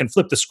guess I can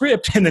flip the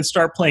script and then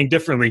start playing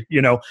differently,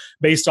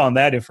 based on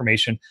that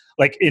information.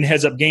 Like in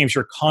heads up games,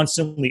 you're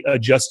constantly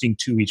adjusting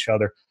to each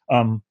other.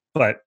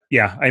 But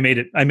yeah, I made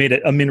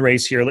it a min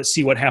raise here. Let's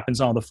see what happens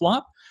on the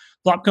flop.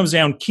 Flop comes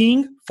down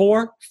king,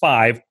 4,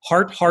 5,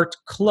 heart,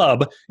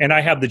 club, and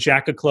I have the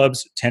jack of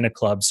clubs, 10 of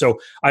clubs. So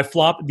I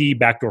flop the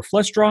backdoor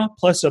flush draw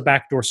plus a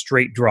backdoor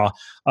straight draw.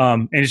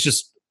 And it's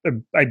just,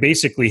 I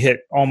basically hit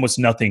almost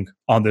nothing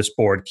on this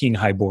board, king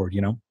high board,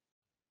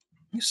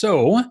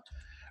 So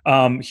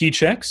he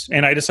checks,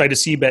 and I decide to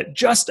c-bet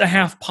just a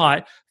half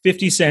pot,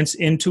 50 cents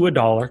into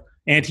 $1,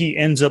 and he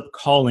ends up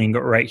calling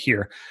right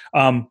here.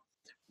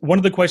 One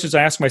of the questions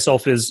I ask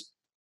myself is,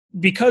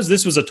 because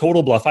this was a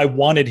total bluff, I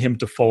wanted him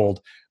to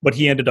fold, but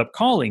he ended up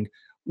calling.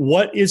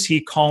 What is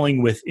he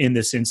calling with in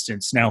this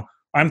instance? Now,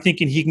 I'm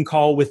thinking he can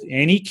call with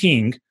any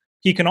king.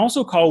 He can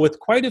also call with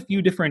quite a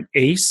few different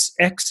ace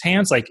X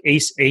hands, like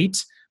ace 8,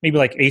 maybe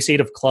like ace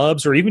 8 of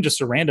clubs, or even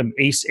just a random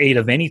ace 8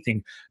 of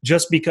anything,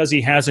 just because he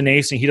has an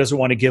ace and he doesn't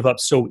want to give up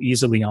so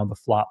easily on the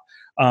flop.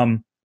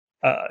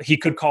 He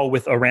could call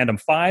with a random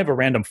 5, a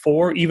random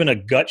 4, even a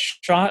gut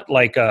shot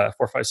like 4,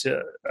 5,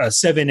 6,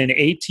 7, and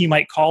 8. He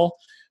might call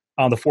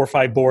on the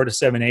 4-5 board, a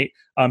 7-8.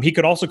 He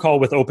could also call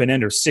with open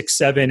enders,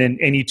 6-7, and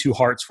any 2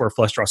 hearts for a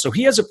flush draw. So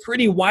he has a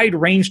pretty wide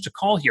range to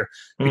call here.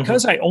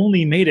 Because I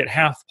only made it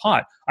half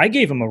pot, I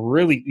gave him a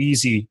really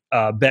easy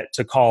bet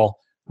to call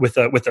with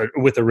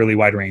a really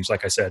wide range,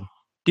 like I said.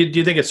 Do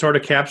you think it sort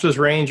of caps his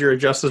range or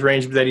adjusts his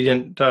range that he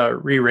didn't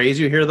re-raise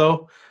you here,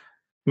 though?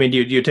 I mean, do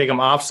you take him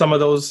off some of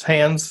those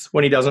hands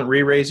when he doesn't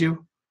re-raise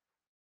you?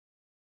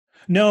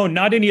 No,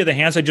 not any of the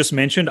hands I just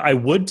mentioned. I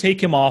would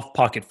take him off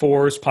pocket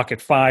 4s, pocket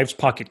 5s,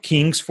 pocket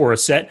kings for a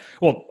set.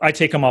 Well, I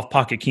take him off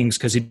pocket kings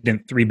because he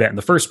didn't 3-bet in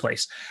the first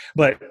place.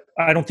 But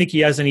I don't think he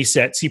has any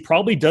sets. He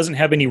probably doesn't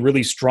have any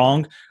really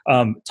strong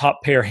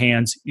top pair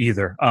hands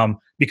either.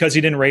 Because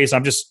he didn't raise,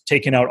 I'm just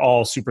taking out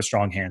all super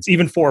strong hands.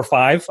 Even 4 or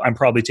 5, I'm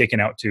probably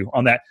taking out too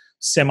on that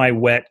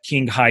semi-wet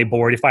king high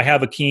board. If I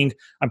have a king,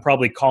 I'm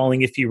probably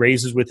calling if he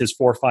raises with his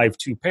 4-5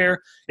 2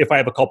 pair. If I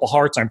have a couple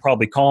hearts, I'm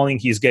probably calling.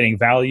 He's getting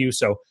value.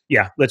 So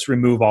yeah, let's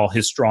remove all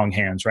his strong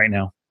hands right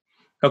now.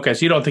 Okay,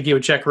 so you don't think he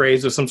would check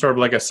raise with some sort of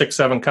like a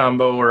 6-7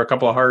 combo or a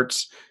couple of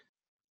hearts?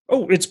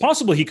 Oh, it's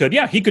possible he could.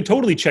 Yeah, he could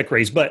totally check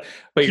raise, but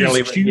he's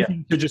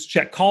choosing to just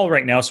check call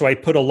right now. So I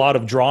put a lot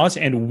of draws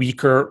and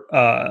weaker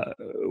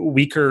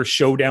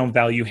showdown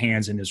value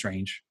hands in his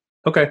range.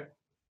 Okay.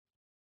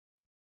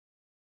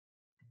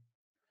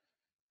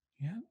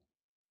 Yeah.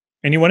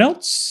 Anyone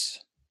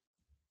else?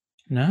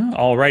 No?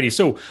 Alrighty.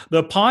 So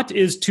the pot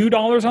is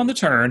 $2 on the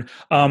turn.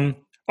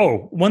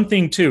 One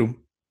thing too.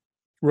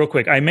 Real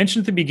quick, I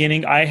mentioned at the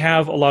beginning, I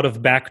have a lot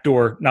of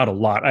backdoor, not a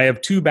lot. I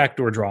have 2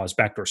 backdoor draws,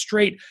 backdoor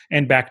straight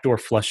and backdoor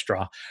flush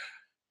draw.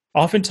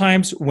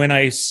 Oftentimes, when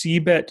I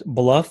c-bet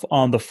bluff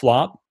on the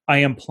flop, I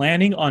am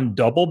planning on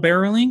double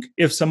barreling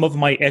if some of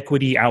my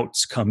equity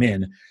outs come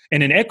in.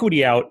 And an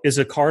equity out is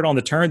a card on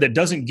the turn that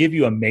doesn't give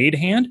you a made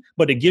hand,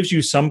 but it gives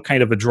you some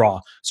kind of a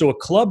draw. So a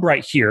club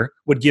right here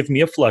would give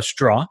me a flush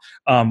draw.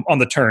 On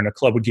the turn, a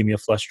club would give me a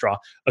flush draw.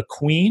 A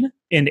queen,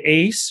 an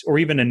ace, or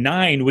even a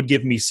 9 would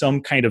give me some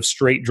kind of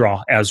straight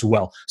draw as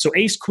well. So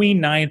ace, queen,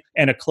 9,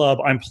 and a club,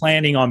 I'm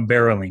planning on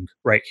barreling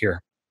right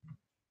here.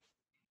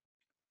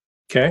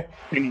 Okay.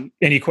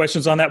 Any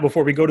questions on that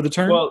before we go to the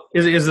turn? Well,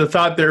 is the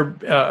thought there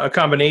a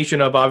combination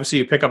of obviously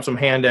you pick up some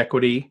hand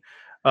equity,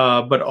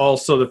 but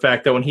also the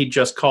fact that when he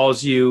just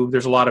calls you,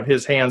 there's a lot of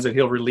his hands that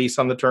he'll release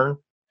on the turn?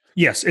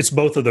 Yes, it's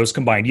both of those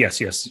combined.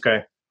 Yes.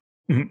 Okay.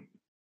 Mm-hmm.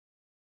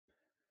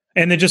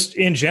 And then just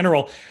in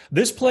general,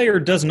 this player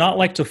does not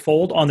like to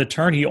fold on the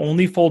turn. He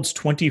only folds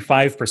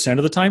 25%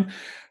 of the time.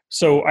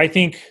 So I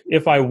think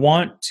if I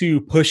want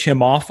to push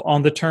him off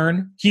on the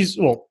turn,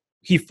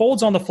 he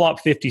folds on the flop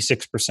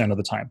 56% of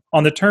the time.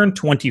 On the turn,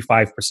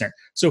 25%.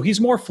 So he's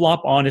more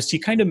flop honest. He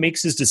kind of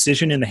makes his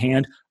decision in the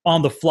hand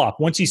on the flop.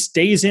 Once he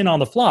stays in on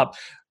the flop,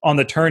 on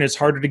the turn, it's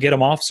harder to get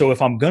him off. So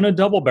if I'm going to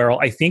double barrel,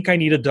 I think I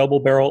need a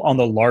double barrel on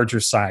the larger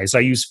size.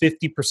 I use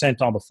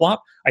 50% on the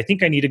flop. I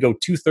think I need to go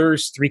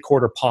 2/3,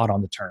 3/4 pot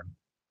on the turn.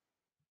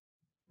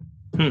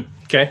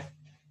 Okay.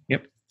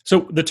 Yep.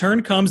 So the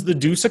turn comes the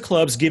deuce of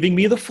clubs, giving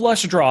me the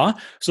flush draw.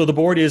 So the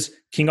board is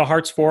king of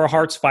hearts, 4 of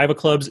hearts, 5 of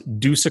clubs,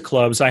 deuce of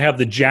clubs. I have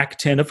the jack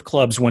 10 of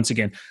clubs once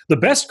again. The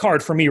best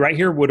card for me right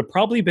here would have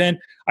probably been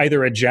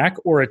either a jack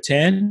or a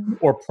 10,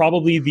 or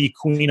probably the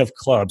queen of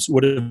clubs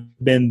would have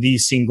been the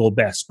single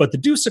best. But the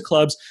deuce of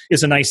clubs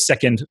is a nice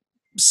second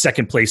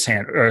place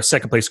hand, or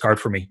second place card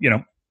for me,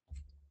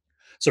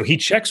 So he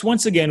checks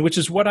once again, which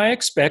is what I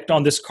expect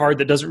on this card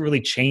that doesn't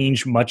really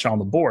change much on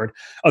the board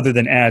other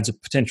than adds a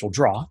potential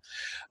draw.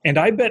 And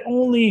I bet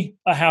only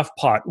a half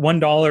pot,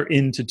 $1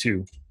 into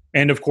 2.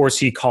 And of course,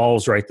 he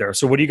calls right there.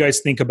 So what do you guys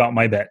think about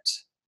my bet?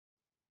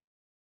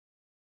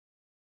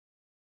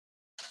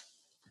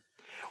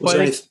 Go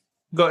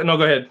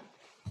ahead.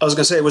 I was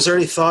going to say, was there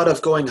any thought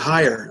of going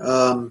higher?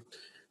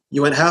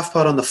 You went half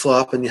pot on the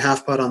flop and you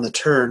half pot on the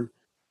turn.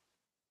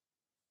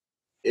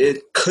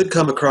 It could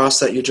come across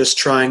that you're just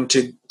trying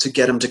to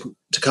get him to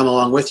come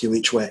along with you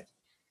each way.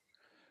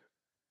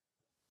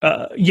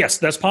 Yes,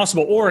 that's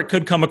possible. Or it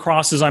could come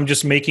across as I'm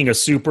just making a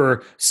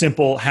super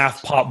simple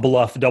half pot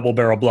bluff, double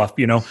barrel bluff,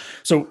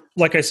 So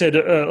like I said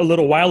a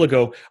little while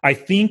ago, I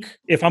think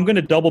if I'm going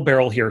to double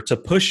barrel here to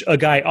push a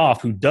guy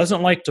off who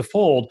doesn't like to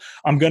fold,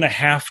 I'm going to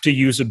have to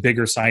use a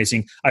bigger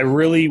sizing. I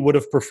really would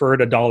have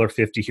preferred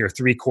 $1.50 here,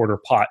 3/4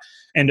 pot.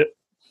 And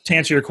to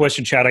answer your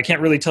question, Chad, I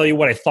can't really tell you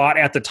what I thought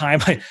at the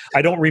time.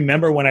 I don't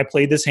remember when I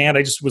played this hand.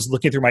 I just was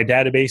looking through my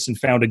database and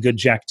found a good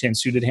Jack 10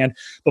 suited hand.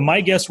 But my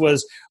guess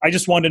was I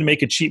just wanted to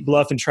make a cheap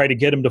bluff and try to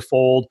get him to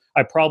fold.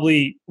 I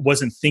probably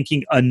wasn't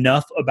thinking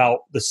enough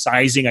about the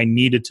sizing I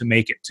needed to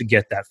make it to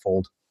get that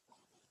fold.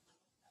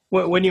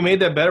 When you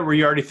made that bet, were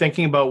you already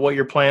thinking about what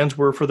your plans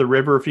were for the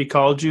river if he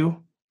called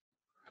you?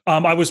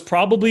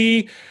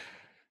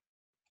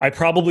 I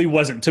probably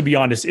wasn't, to be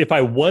honest. If I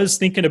was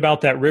thinking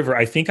about that river,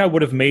 I think I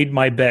would have made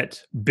my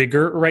bet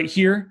bigger right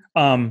here,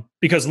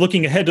 because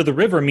looking ahead to the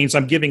river means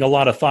I'm giving a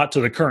lot of thought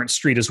to the current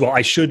street as well.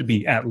 I should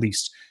be, at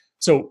least.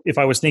 So if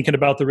I was thinking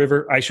about the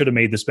river, I should have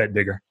made this bet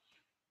bigger.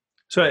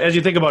 So as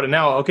you think about it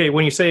now, okay,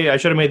 when you say I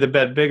should have made the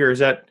bet bigger, is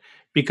that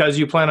because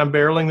you plan on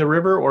barreling the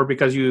river or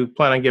because you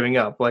plan on giving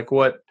up?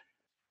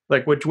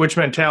 Which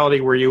mentality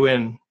were you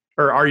in?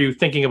 Or are you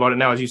thinking about it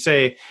now as you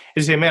say,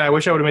 man, I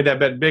wish I would have made that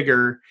bet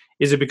bigger?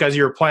 Is it because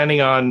you're planning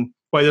on,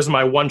 boy, this is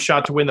my one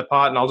shot to win the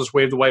pot and I'll just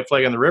wave the white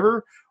flag on the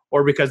river?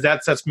 Or because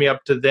that sets me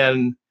up to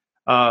then,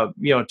 to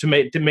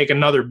make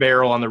another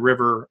barrel on the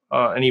river,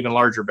 an even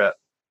larger bet?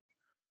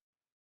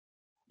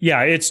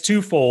 Yeah, it's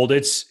twofold.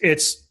 It's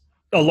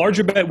a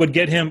larger bet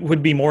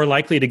would be more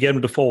likely to get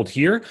him to fold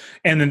here.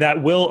 And then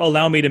that will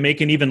allow me to make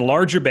an even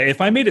larger bet.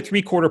 If I made it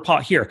 3/4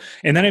 pot here,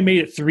 and then I made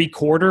it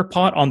 3/4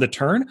 pot on the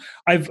turn,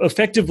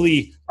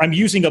 I'm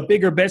using a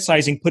bigger bet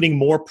sizing, putting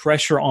more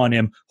pressure on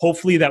him.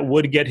 Hopefully that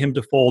would get him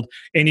to fold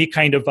any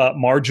kind of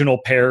marginal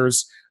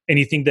pairs,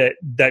 anything that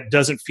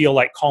doesn't feel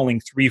like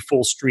calling 3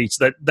 full streets,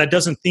 that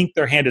doesn't think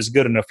their hand is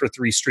good enough for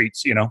 3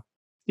 streets,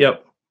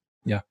 Yep.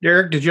 Yeah.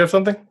 Derek, did you have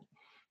something?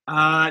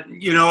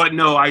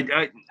 No,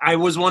 I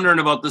was wondering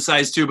about the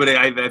size too, but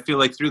I feel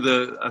like through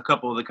a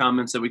couple of the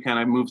comments that we kind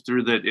of moved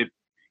through that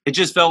it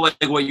just felt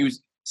like what you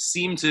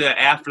seemed to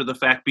after the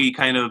fact be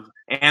kind of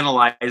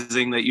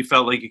analyzing, that you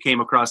felt like you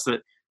came across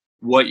that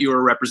what you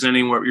were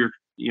representing, what you're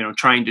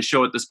trying to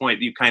show at this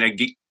point, you kind of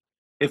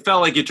it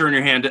felt like you turned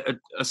your hand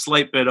a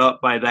slight bit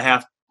up by the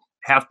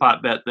half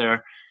pot bet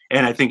there,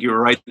 and I think you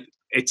were right.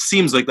 It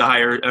seems like the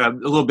higher, a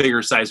little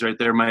bigger size right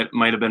there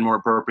might have been more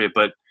appropriate,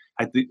 but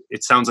I think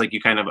it sounds like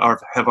you kind of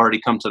have already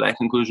come to that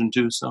conclusion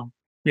too. So.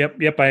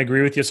 Yep, I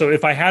agree with you. So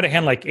if I had a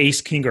hand like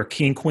ace, king, or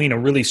king, queen, a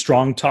really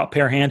strong top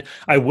pair hand,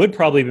 I would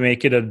probably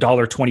make it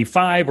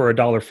 $1.25 or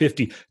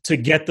 $1.50 to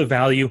get the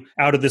value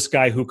out of this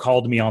guy who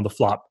called me on the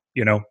flop.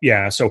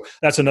 Yeah. So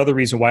that's another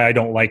reason why I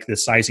don't like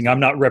this sizing. I'm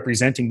not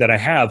representing that I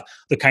have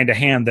the kind of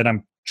hand that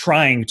I'm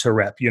trying to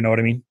rep. You know what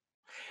I mean?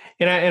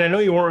 And I know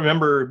you won't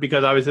remember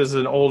because obviously this is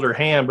an older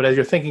hand, but as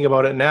you're thinking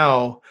about it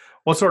now,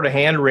 what sort of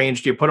hand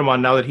range do you put him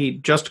on now that he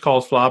just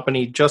calls flop and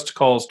he just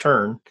calls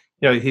turn?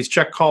 He's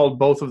check called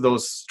both of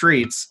those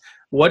streets.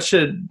 What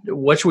should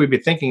we be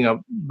thinking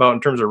about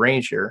in terms of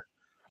range here?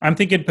 I'm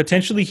thinking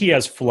potentially he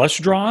has flush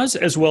draws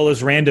as well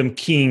as random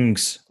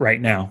kings right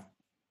now.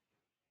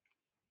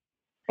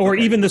 Or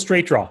even the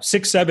straight draw.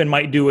 6-7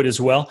 might do it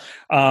as well.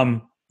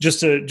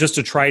 Just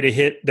to try to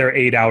hit their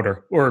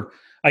 8-outer, or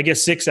I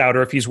guess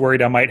 6-outer if he's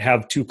worried I might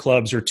have 2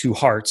 clubs or 2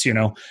 hearts,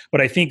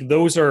 But I think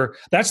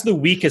that's the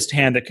weakest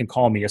hand that can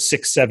call me, a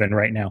 6-7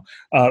 right now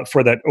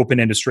for that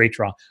open-ended straight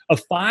draw. A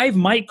 5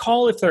 might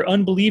call if they're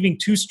unbelieving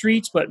 2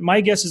 streets, but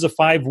my guess is a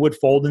 5 would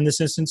fold in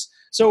this instance.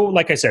 So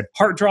like I said,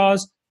 heart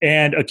draws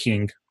and a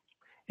king.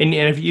 And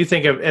if you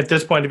think of at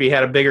this point, if he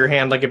had a bigger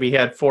hand, like if he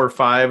had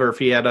 4-5 or if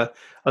he had a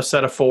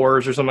set of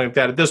 4s or something like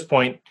that, at this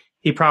point,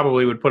 he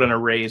probably would put in a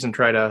raise and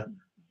try to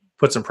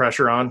put some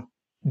pressure on.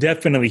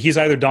 Definitely. He's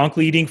either donk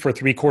leading for a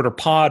 3/4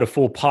 pot, a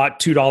full pot,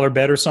 $2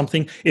 bet or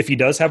something, if he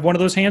does have one of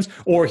those hands,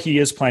 or he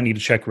is planning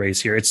to check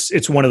raise here.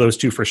 It's one of those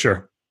two for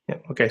sure. Yeah.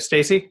 Okay.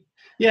 Stacy?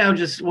 Yeah, I'm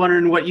just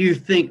wondering what you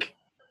think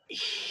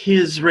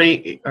his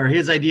range or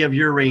his idea of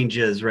your range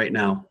is right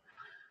now.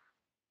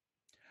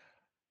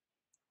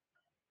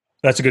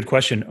 That's a good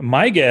question.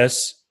 My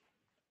guess,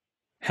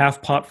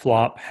 half pot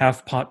flop,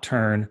 half pot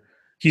turn.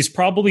 He's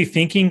probably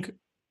thinking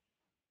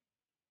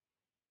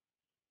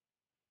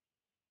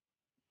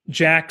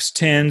jacks,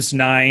 10s,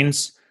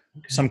 9s,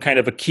 some kind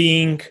of a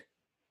king,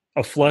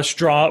 a flush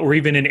draw, or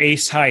even an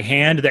ace high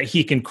hand that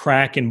he can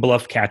crack and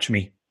bluff catch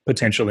me,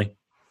 potentially.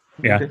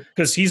 Yeah,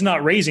 because he's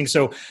not raising,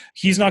 so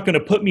he's not going to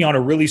put me on a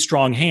really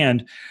strong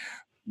hand.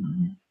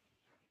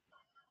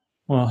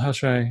 Well, how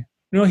should I?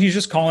 He's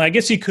just calling. I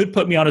guess he could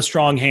put me on a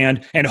strong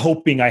hand and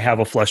hoping I have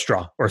a flush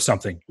draw or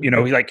something.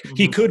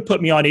 He could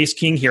put me on ace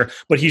king here,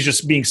 but he's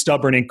just being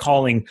stubborn and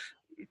calling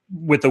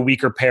with a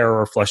weaker pair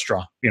or a flush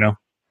draw.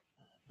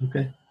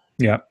 Okay.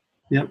 Yeah.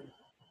 Yep.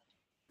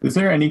 Is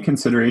there any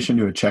consideration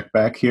to a check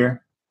back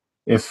here?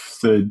 If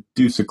the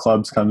deuce of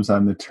clubs comes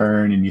on the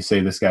turn and you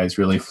say this guy's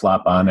really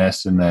flop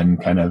honest and then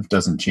kind of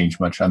doesn't change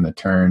much on the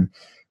turn,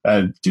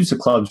 deuce of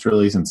clubs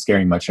really isn't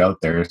scaring much out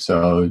there.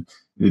 So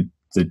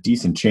it's a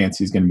decent chance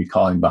he's going to be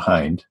calling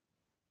behind.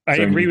 I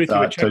agree with you.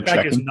 A check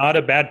back is not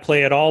a bad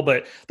play at all,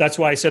 but that's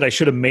why I said I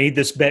should have made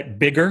this bet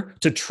bigger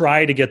to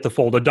try to get the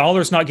fold.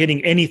 $1's not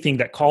getting anything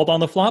that called on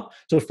the flop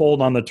to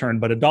fold on the turn,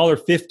 but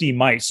 $1.50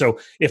 might. So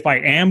if I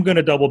am going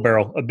to double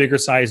barrel, a bigger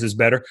size is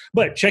better.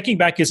 But checking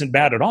back isn't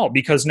bad at all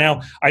because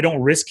now I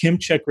don't risk him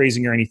check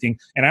raising or anything,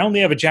 and I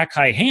only have a jack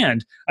high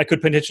hand. I could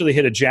potentially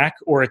hit a jack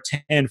or a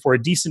 10 for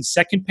a decent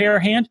second pair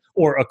hand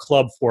or a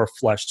club for a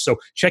flush. So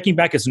checking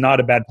back is not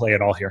a bad play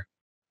at all here.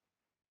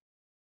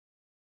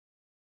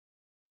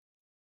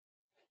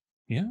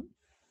 Yeah.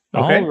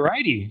 Okay. All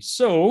righty.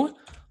 So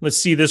let's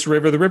see this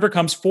river. The river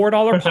comes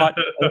 $4 pot,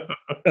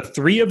 a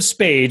 3 of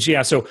spades.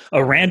 Yeah. So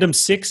a random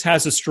 6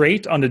 has a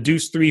straight on the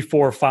deuce 3,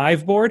 4,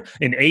 5 board.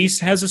 An ace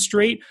has a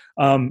straight.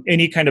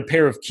 Any kind of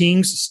pair of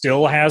kings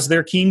still has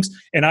their kings.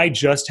 And I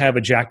just have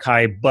a jack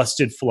high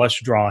busted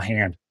flush draw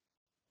hand.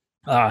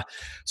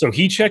 So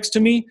he checks to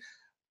me.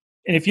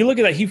 And if you look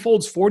at that, he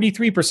folds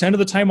 43% of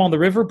the time on the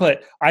river,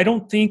 but I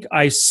don't think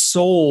I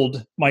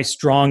sold my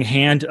strong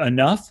hand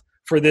enough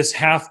for this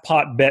half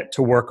pot bet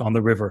to work on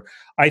the river.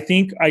 I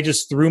think I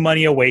just threw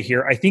money away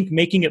here. I think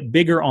making it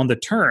bigger on the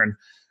turn,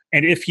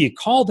 and if he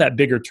called that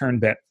bigger turn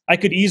bet, I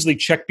could easily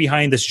check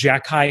behind this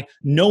jack high,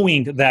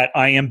 knowing that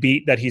I am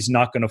beat, that he's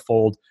not going to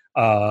fold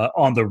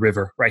on the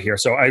river right here.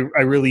 So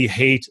I really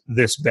hate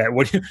this bet.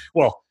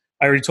 Well,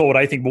 I already told what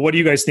I think, but what do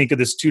you guys think of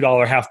this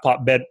 $2 half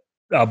pot bet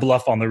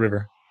bluff on the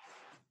river?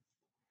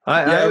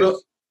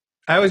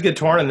 I always get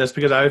torn in this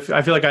because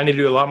I feel like I need to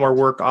do a lot more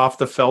work off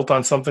the felt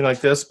on something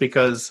like this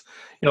because,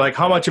 like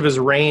how much of his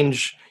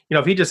range,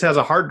 if he just has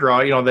a heart draw,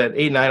 that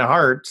 8, 9 of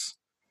hearts,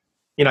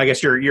 I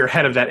guess you're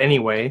ahead of that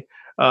anyway.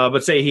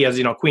 But say he has,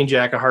 queen,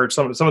 jack of hearts,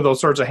 some of those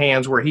sorts of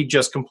hands where he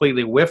just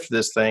completely whiffed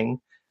this thing,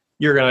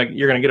 you're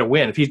gonna get a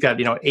win. If he's got,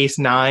 ace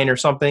 9 or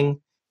something,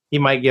 he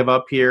might give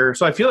up here.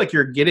 So I feel like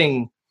you're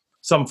getting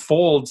some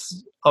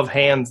folds of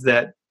hands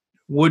that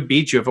would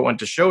beat you if it went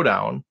to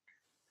showdown.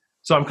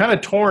 So I'm kind of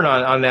torn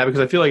on that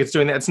because I feel like it's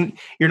doing that.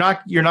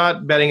 You're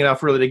not betting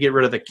enough really to get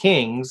rid of the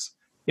kings,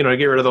 to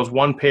get rid of those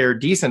one pair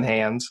decent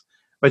hands,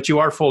 but you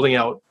are folding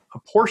out a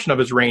portion of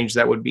his range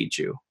that would beat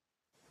you.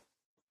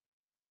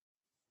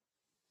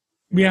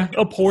 Yeah,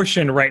 a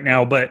portion right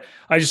now, but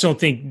I just don't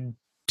think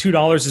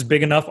 $2 is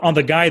big enough on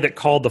the guy that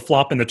called the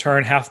flop and the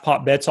turn half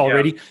pot bets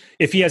already. Yeah.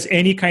 If he has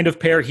any kind of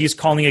pair, he's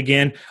calling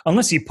again,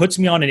 unless he puts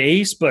me on an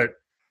ace, but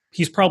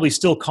he's probably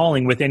still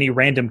calling with any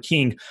random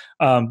king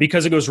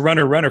because it goes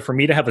runner, runner. For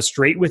me to have a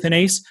straight with an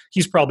ace,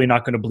 he's probably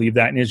not going to believe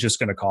that and is just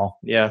going to call.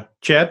 Yeah.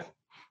 Chad?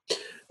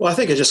 Well, I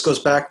think it just goes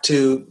back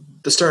to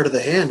the start of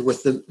the hand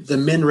with the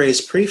min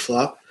raise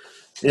pre-flop.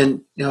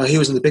 And, he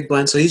was in the big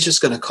blind, so he's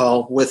just going to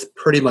call with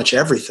pretty much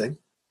everything.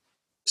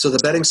 So the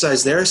betting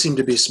size there seemed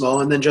to be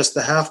small, and then just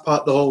the half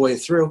pot the whole way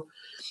through.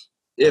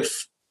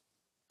 if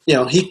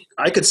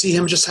I could see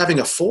him just having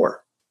a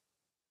 4.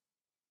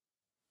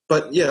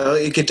 But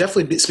it could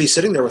definitely be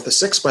sitting there with a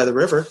 6 by the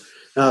river,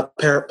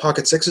 pair of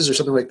pocket 6s or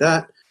something like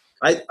that.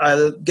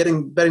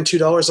 Betting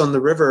 $2 on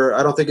the river,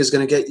 I don't think is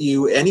going to get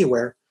you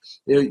anywhere.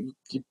 You're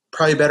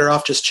probably better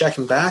off just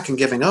checking back and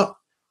giving up.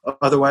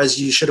 Otherwise,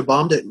 you should have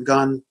bombed it and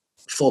gone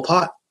full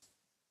pot.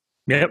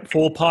 Yep,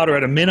 full pot or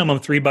at a minimum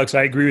 $3.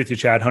 I agree with you,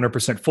 Chad.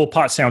 100%. Full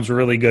pot sounds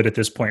really good at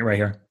this point right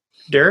here.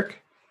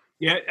 Derek?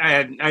 Yeah,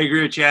 I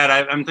agree with Chad.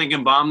 I'm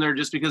thinking bomb there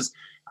just because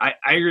I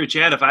agree with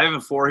Chad. If I have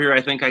a 4 here,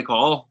 I think I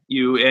call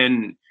you,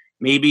 and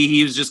maybe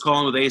he was just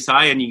calling with ace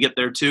high and you get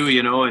there too,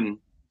 and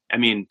I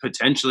mean,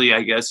 potentially,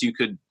 I guess you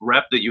could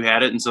rep that you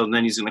had it, and so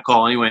then he's going to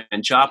call anyway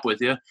and chop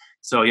with you.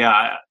 So,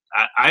 yeah,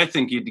 I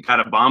think you'd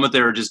kind of bomb it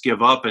there or just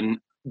give up, and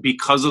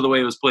because of the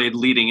way it was played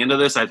leading into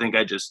this, I think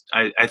I just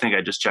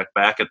check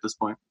back at this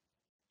point.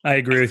 I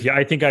agree with you.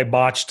 I think I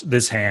botched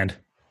this hand.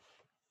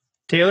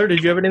 Taylor,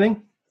 did you have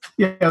anything?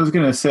 Yeah, I was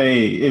going to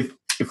say,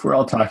 if we're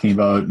all talking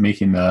about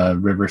making the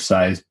river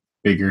size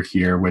bigger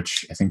here,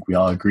 which I think we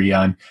all agree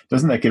on,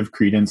 doesn't that give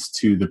credence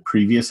to the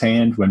previous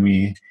hand when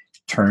we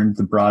turned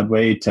the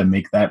Broadway to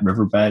make that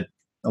river bet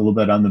a little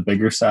bit on the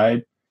bigger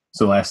side?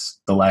 So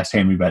the last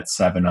hand we bet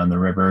 7 on the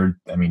river.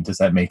 I mean, does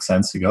that make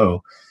sense to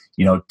go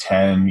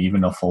 10,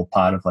 even a full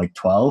pot of like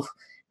 12,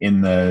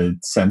 in the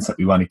sense that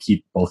we want to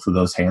keep both of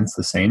those hands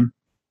the same?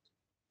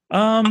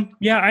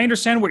 Yeah, I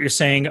understand what you're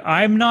saying.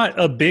 I'm not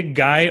a big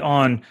guy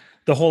on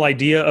the whole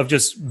idea of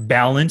just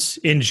balance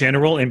in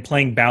general and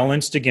playing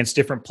balanced against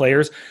different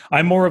players.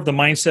 I'm more of the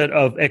mindset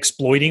of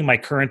exploiting my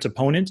current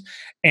opponent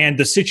and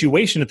the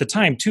situation at the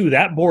time too.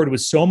 That board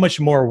was so much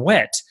more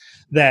wet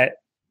that,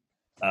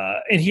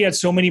 and he had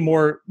so many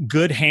more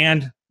good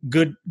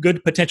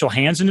potential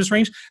hands in his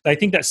range that I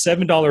think that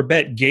 $7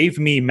 bet gave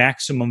me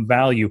maximum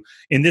value.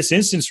 In this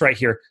instance right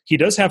here, he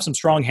does have some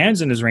strong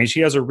hands in his range.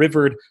 He has a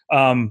rivered,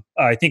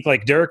 I think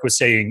like Derek was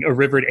saying, a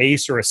rivered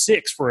ace or a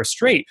 6 for a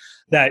straight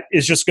that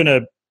is just going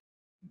to,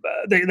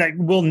 that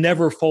will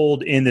never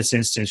fold in this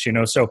instance,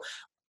 So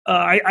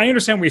I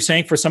understand what you're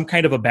saying for some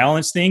kind of a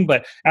balance thing,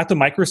 but at the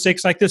micro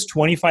stakes like this,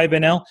 25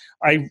 NL,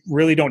 I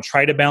really don't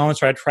try to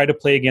balance, or I try to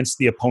play against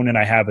the opponent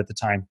I have at the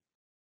time.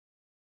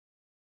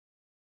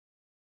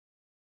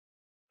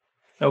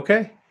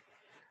 Okay.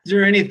 Is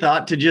there any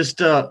thought to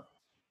just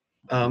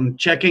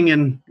checking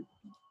and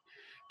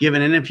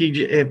giving in if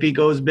he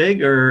goes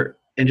big,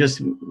 and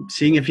just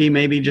seeing if he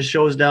maybe just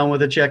shows down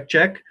with a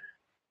check?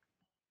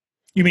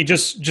 You mean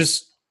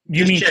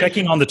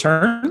checking on the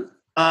turn?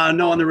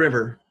 No, on the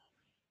river.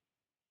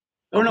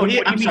 Oh no,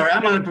 I'm sorry.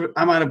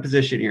 I'm out of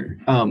position here.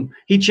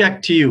 He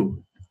checked to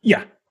you.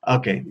 Yeah.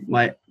 Okay.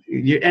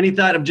 Any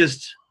thought of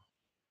just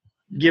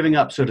giving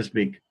up, so to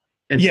speak?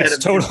 Yes,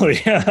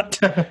 totally.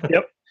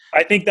 Yep.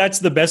 I think that's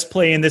the best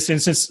play in this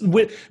instance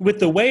with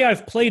the way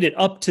I've played it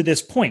up to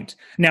this point.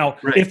 Now,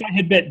 If I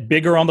had bet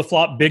bigger on the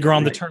flop, bigger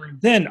on the turn,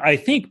 then I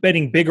think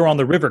betting bigger on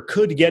the river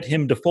could get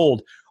him to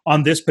fold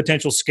on this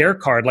potential scare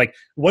card. Like,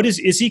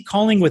 is he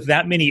calling with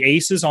that many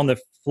aces on the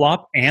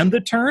flop and the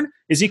turn?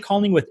 Is he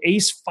calling with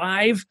ace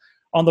 5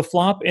 on the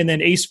flop and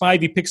then ace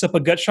 5, he picks up a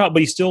gut shot,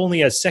 but he still only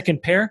has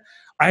second pair?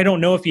 I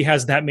don't know if he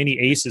has that many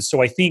aces.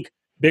 So I think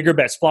bigger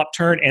bets flop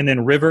turn and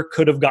then river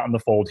could have gotten the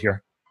fold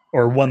here,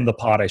 or won the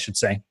pot, I should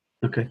say.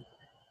 Okay.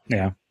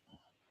 Yeah.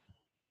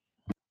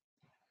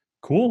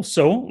 Cool.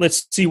 So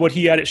let's see what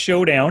he had at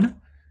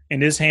showdown.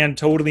 And his hand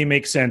totally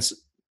makes sense.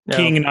 Yeah.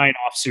 King 9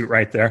 offsuit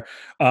right there.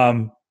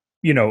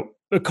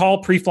 A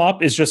call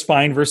pre-flop is just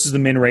fine versus the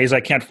min raise.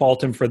 I can't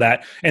fault him for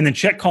that. And then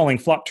check calling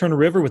flop turn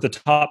river with a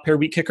top pair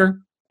weak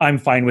kicker, I'm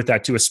fine with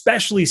that too,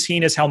 especially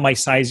seeing as how my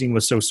sizing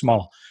was so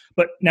small.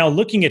 But now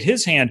looking at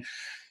his hand,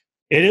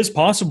 it is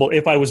possible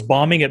if I was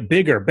bombing it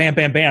bigger, bam,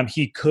 bam, bam,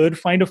 he could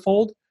find a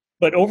fold.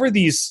 But over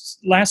these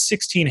last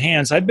 16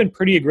 hands, I've been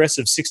pretty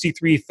aggressive,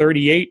 63,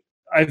 38.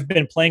 I've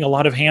been playing a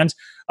lot of hands.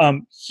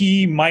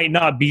 He might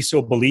not be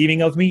so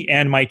believing of me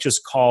and might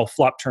just call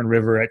flop turn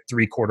river at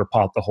 3/4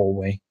 pot the whole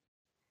way.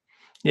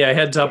 Yeah,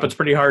 heads up. It's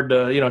pretty hard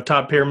to,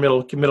 top pair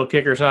middle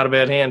kicker is not a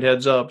bad hand.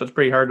 Heads up. It's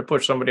pretty hard to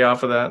push somebody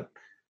off of that.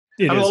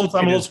 I'm a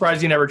little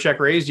surprised he never check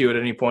raised you at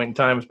any point in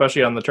time,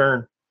 especially on the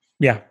turn.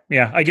 Yeah.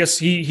 I guess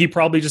he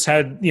probably just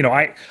had,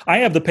 I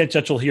have the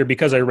potential here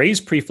because I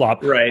raised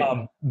pre-flop,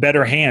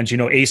 better hands,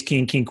 ace,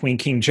 king, queen,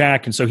 king,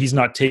 jack. And so he's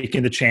not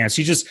taking the chance.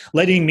 He's just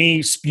letting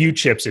me spew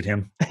chips at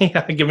him.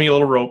 Yeah, give me a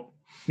little rope.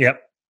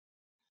 Yep.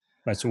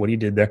 That's what he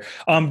did there.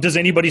 Does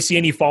anybody see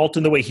any fault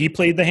in the way he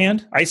played the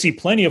hand? I see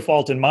plenty of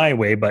fault in my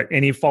way, but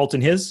any fault in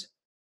his?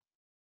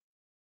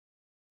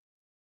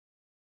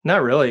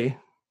 Not really.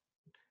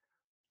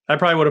 I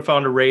probably would have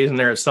found a raise in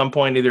there at some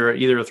point, either a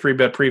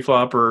 3-bet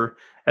pre-flop or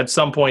at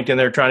some point in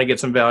there trying to get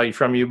some value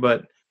from you.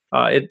 But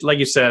like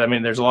you said, I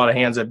mean, there's a lot of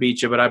hands that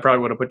beat you, but I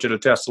probably would have put you to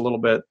test a little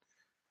bit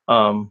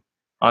on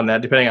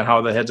that, depending on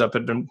how the heads up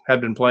had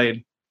been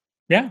played.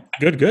 Yeah,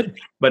 good.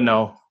 But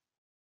no.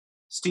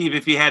 Steve,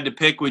 if you had to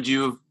pick,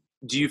 do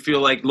you feel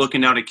like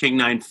looking out at King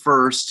 9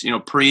 first,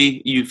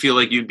 you feel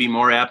like you'd be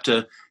more apt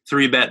to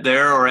 3-bet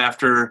there, or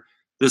after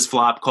this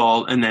flop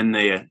call and then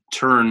the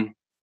turn,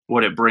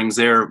 what it brings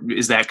there.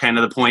 Is that kind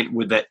of the point?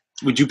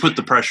 Would you put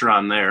the pressure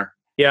on there?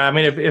 Yeah, I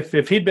mean,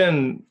 if he'd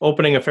been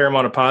opening a fair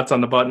amount of pots on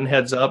the button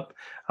heads up,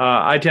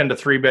 I tend to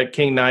 3-bet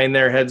king 9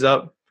 there heads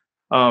up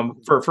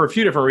for a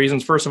few different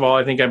reasons. First of all,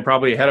 I think I'm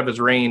probably ahead of his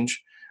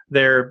range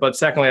there, but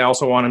secondly, I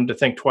also want him to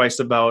think twice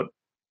about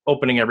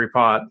opening every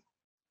pot.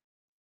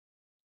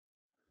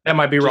 That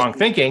might be wrong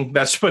thinking.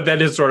 But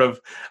that is sort of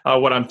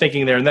what I'm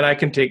thinking there. And then I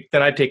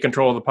take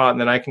control of the pot,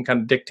 and then I can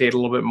kind of dictate a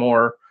little bit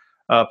more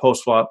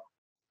post flop.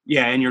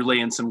 Yeah, and you're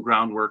laying some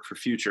groundwork for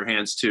future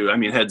hands too. I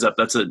mean, heads up,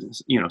 that's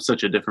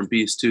such a different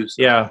beast too.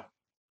 So. Yeah.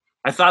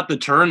 I thought the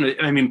turn,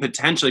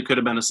 potentially could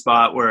have been a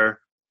spot where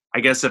I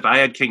guess if I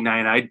had king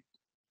 9,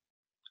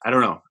 I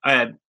don't know.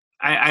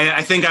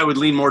 I think I would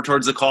lean more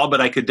towards the call,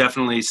 but I could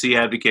definitely see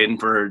advocating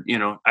for,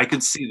 I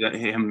could see that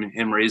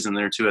him raising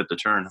there too at the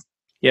turn.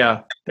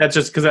 Yeah, that's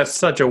just because that's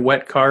such a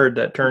wet card,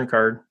 that turn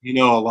card.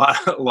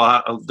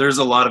 There's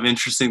a lot of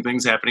interesting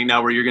things happening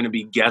now where you're going to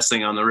be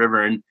guessing on the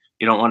river, and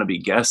you don't want to be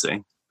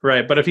guessing.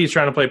 Right, but if he's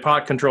trying to play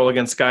pot control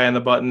against guy on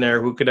the button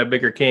there who could have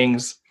bigger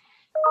kings,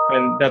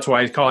 and that's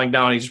why he's calling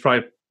down, he's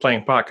probably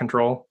playing pot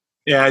control.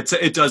 Yeah,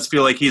 it does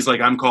feel like he's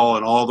like, I'm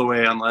calling all the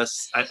way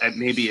unless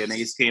maybe an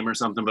ace came or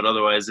something, but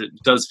otherwise it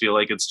does feel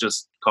like it's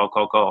just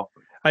call.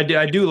 I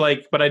do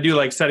like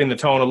setting the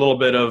tone a little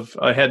bit of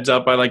a heads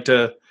up. I like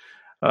to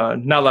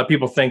not let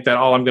people think that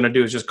all I'm going to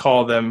do is just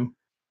call them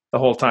the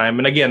whole time.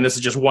 And again, this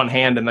is just one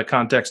hand in the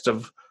context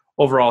of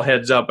overall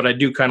heads up, but I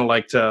do kind of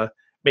like to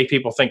make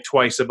people think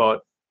twice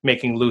about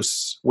making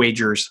loose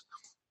wagers.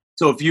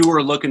 So if you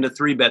were looking to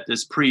 3-bet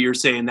this you're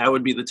saying that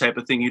would be the type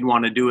of thing you'd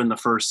want to do in the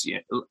first,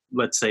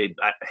 let's say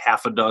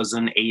half a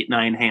dozen, 8,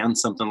 9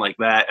 hands, something like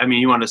that. I mean,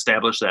 you want to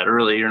establish that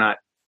early. You're not.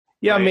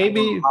 Yeah,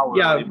 maybe.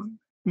 Yeah,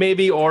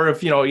 maybe. Or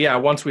if,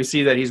 once we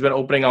see that he's been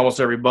opening almost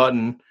every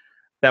button,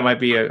 that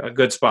might be a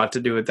good spot to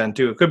do it then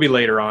too. It could be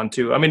later on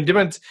too. I mean, it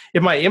depends.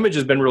 If my image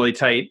has been really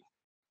tight,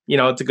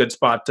 it's a good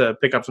spot to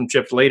pick up some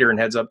chips later and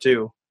heads up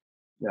too.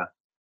 Yeah.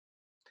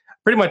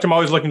 Pretty much, I'm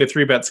always looking to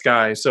 3-bet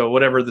Sky. So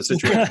whatever the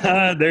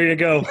situation. There you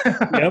go.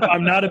 Yep,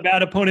 I'm not a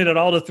bad opponent at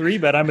all to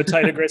 3-bet. I'm a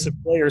tight, aggressive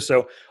player,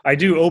 so I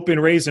do open,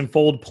 raise, and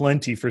fold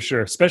plenty for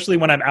sure. Especially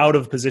when I'm out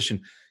of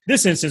position.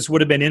 This instance would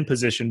have been in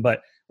position,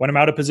 but when I'm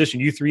out of position,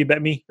 you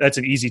 3-bet me. That's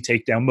an easy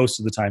takedown most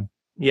of the time.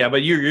 Yeah,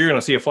 but you're going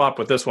to see a flop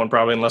with this one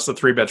probably, unless the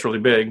 3-bet's really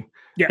big.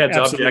 Yeah, heads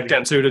absolutely. up, Jack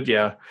 10 suited.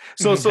 Yeah.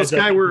 So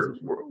Sky,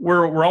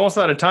 we're almost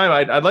out of time.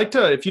 I'd like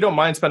to, if you don't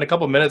mind, spend a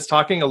couple minutes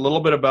talking a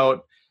little bit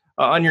about.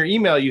 On your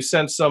email, you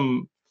sent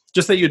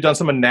just that you'd done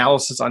some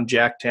analysis on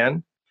Jack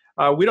 10.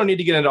 We don't need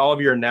to get into all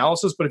of your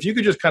analysis, but if you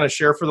could just kind of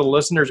share for the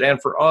listeners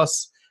and for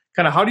us,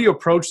 kind of how do you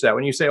approach that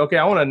when you say, okay,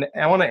 I want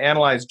to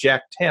analyze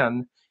Jack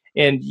 10,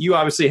 and you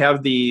obviously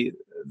have the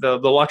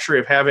luxury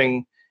of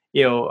having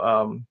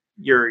your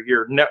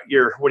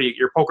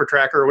poker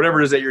tracker or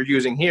whatever it is that you're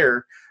using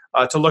here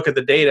to look at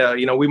the data.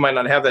 We might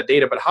not have that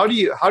data, but how did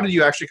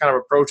you actually kind of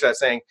approach that,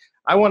 saying,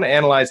 I want to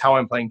analyze how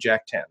I'm playing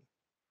Jack 10?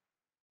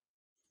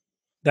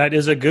 That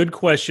is a good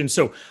question.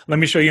 So let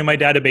me show you my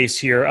database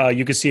here.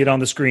 You can see it on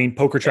the screen,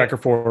 Poker Tracker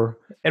 4.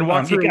 And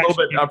walk through a little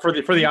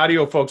bit for the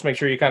audio folks. Make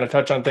sure you kind of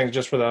touch on things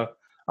just for the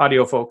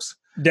audio folks.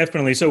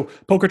 Definitely. So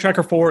Poker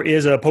Tracker 4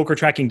 is a poker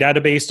tracking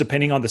database.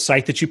 Depending on the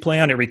site that you play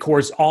on, it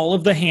records all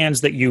of the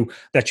hands that you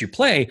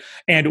play.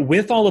 And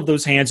with all of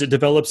those hands, it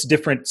develops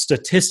different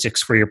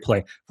statistics for your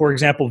play. For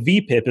example,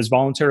 VPIP is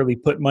voluntarily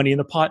put money in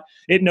the pot.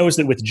 It knows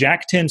that with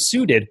Jack 10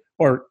 suited,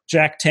 or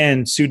Jack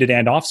 10 suited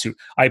and offsuit,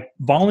 I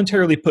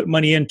voluntarily put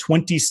money in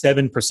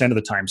 27% of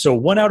the time. So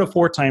 1 out of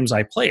 4 times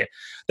I play it.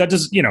 That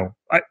does,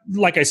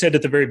 like I said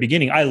at the very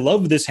beginning, I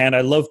love this hand.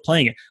 I love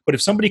playing it. But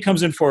if somebody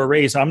comes in for a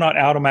raise, I'm not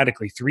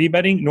automatically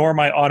 3-betting, nor am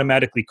I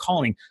automatically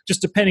calling,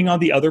 just depending on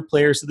the other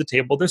players at the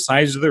table, the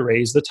size of the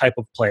raise, the type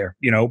of player,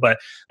 But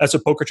that's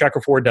what Poker Tracker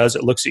 4 does.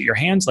 It looks at your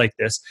hands like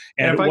this.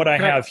 And what I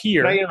have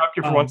here. Can I interrupt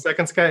you for 1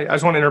 second, Sky? I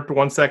just want to interrupt for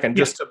 1 second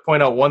just to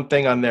point out one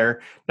thing on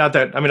there. Not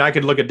that, I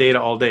could look at data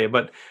all day,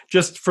 but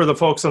just for the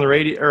folks on the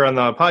radio or on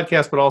the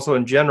podcast, but also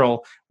in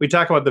general, we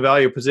talk about the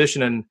value of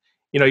position, and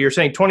you're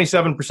saying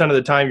 27% of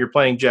the time you're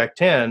playing Jack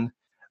 10,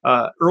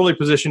 early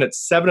position at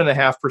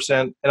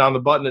 7.5%, and on the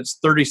button it's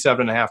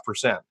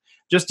 37.5%.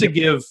 Just to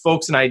give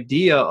folks an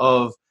idea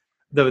of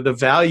the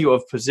value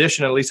of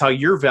position, at least how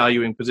you're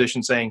valuing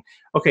position, saying,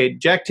 okay,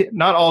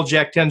 not all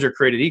Jack 10s are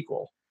created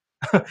equal.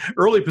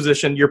 Early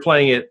position, you're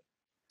playing it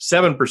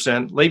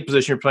 7%. Late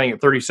position, you're playing it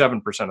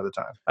 37% of the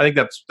time. I think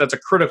that's a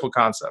critical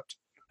concept.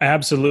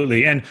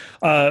 Absolutely. And,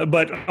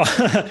 but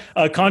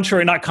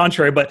contrary, not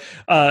contrary, but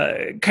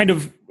kind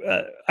of,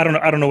 I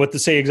don't know what to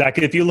say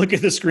exactly. If you look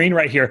at the screen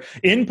right here,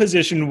 in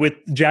position with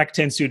Jack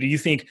 10 suited, you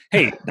think,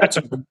 hey,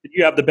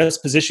 you have the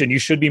best position. You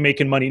should be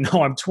making money.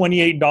 No, I'm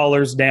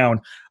 $28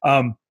 down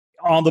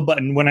on the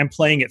button when I'm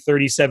playing it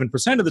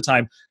 37% of the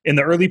time. In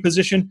the early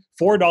position,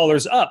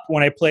 $4 up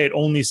when I play it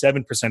only 7%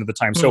 of the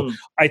time. So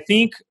I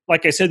think,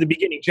 like I said at the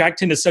beginning, Jack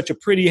 10 is such a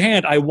pretty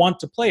hand. I want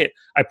to play it.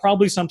 I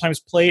probably sometimes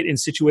play it in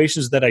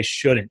situations that I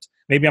shouldn't.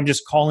 Maybe I'm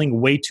just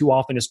calling way too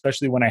often,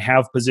 especially when I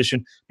have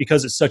position,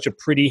 because it's such a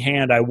pretty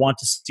hand. I want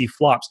to see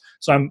flops.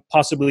 So I'm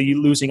possibly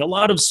losing a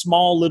lot of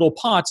small little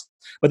pots,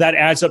 but that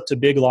adds up to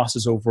big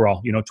losses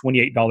overall,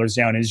 $28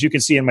 down. As you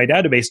can see in my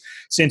database,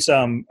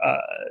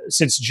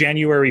 since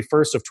January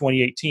 1st of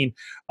 2018,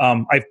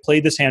 I've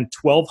played this hand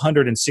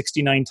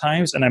 1,269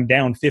 times, and I'm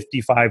down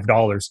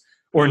 $55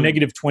 or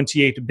negative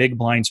 28 big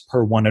blinds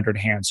per 100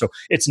 hands. So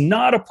it's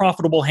not a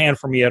profitable hand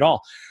for me at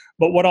all.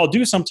 But what I'll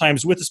do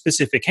sometimes with a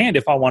specific hand,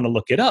 if I want to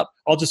look it up,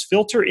 I'll just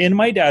filter in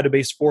my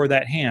database for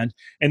that hand.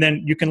 And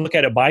then you can look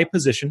at it by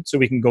position. So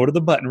we can go to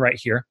the button right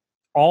here,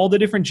 all the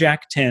different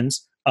Jack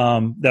 10s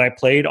that I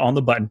played on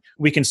the button.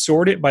 We can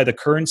sort it by the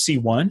currency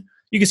one.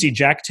 You can see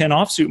Jack 10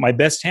 offsuit, my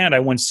best hand, I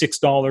won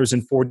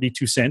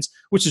 $6.42,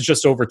 which is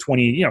just over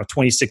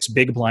 26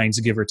 big blinds,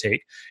 give or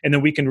take. And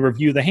then we can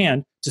review the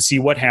hand to see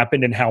what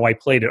happened and how I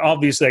played it.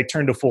 Obviously, I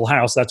turned a full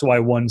house. That's why I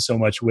won so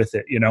much with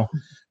it,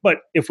 But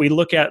if we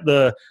look at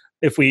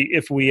if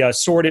we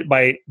sort it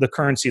by the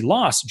currency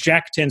loss,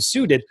 Jack 10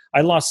 suited,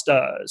 I lost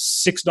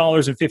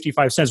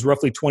 $6.55,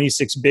 roughly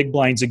 26 big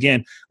blinds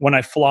again when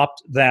I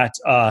flopped that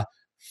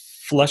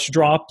flush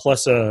draw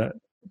plus a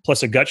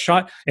gut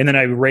shot, and then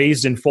I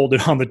raised and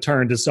folded on the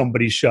turn to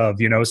somebody's shove,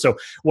 So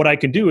what I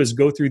can do is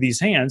go through these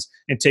hands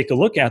and take a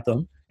look at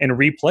them and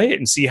replay it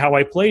and see how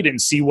I played it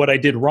and see what I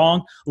did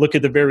wrong, look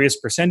at the various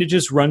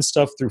percentages, run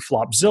stuff through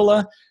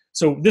Flopzilla.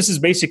 So this is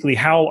basically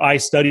how I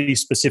study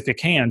specific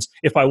hands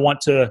if I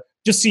want to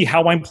just see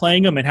how I'm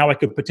playing them and how I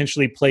could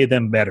potentially play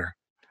them better.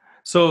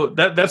 So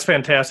that's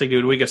fantastic,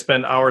 dude. We could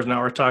spend hours and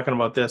hours talking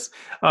about this.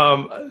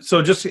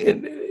 So just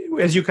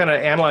as you kind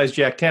of analyze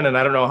Jack 10, and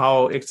I don't know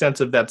how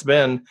extensive that's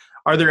been,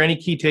 are there any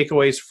key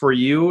takeaways for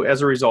you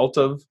as a result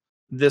of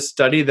this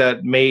study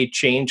that may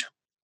change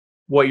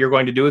what you're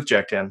going to do with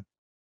Jack 10?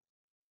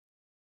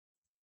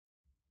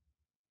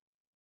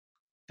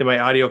 Did my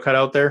audio cut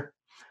out there?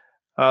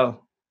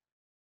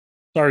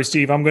 Sorry,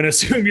 Steve. I'm going to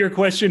assume your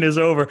question is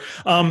over.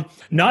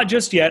 Not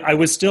just yet. I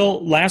was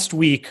still last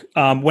week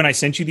when I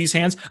sent you these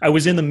hands. I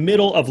was in the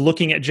middle of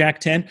looking at Jack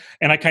 10,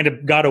 and I kind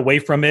of got away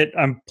from it.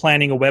 I'm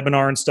planning a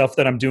webinar and stuff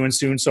that I'm doing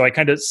soon, so I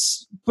kind of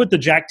put the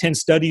Jack 10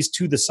 studies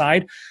to the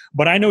side.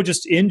 But I know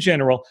just in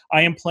general,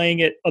 I am playing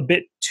it a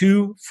bit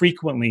too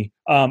frequently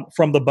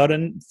from the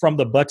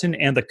button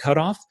and the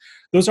cutoff.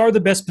 Those are the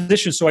best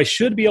positions, so I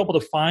should be able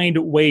to find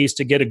ways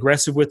to get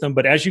aggressive with them.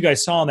 But as you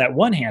guys saw on that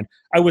one hand,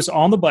 I was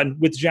on the button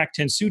with Jack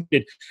 10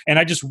 suited, and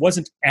I just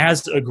wasn't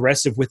as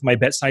aggressive with my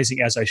bet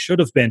sizing as I should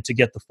have been to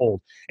get the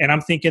fold. And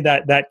I'm thinking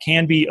that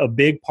can be a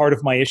big part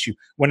of my issue.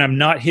 When I'm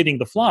not hitting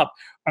the flop,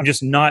 I'm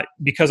just not,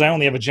 because I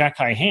only have a Jack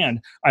high hand,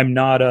 I'm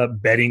not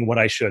betting what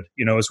I should,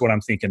 is what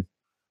I'm thinking.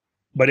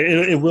 But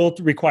it will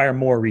require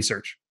more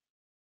research.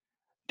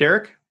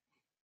 Derek?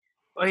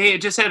 Well, hey, I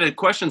just had a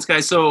question,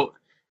 guys. So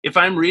if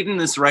I'm reading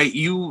this right,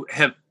 you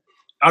have,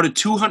 out of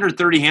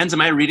 230 hands, am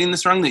I reading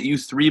this wrong, that you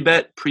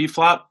 3-bet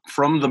pre-flop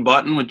from the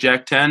button with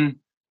Jack 10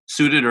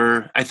 suited,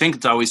 or I think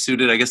it's always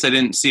suited. I guess I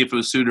didn't see if it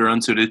was suited or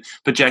unsuited.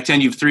 But Jack 10,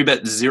 you've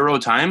 3-bet 0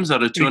 times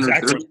out of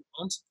 230 exactly.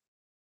 hands?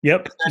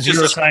 Yep,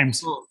 0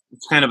 times.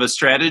 It's kind of a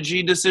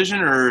strategy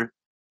decision, or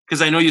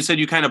because I know you said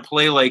you kind of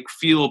play like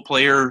feel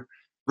player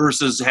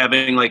versus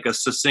having like a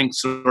succinct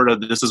sort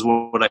of, this is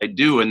what I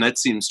do. And that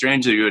seems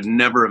strange that you would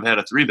never have had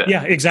a 3-bet.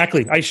 Yeah,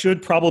 exactly. I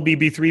should probably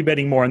be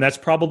 3-betting more. And that's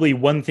probably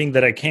one thing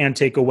that I can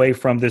take away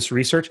from this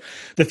research.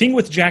 The thing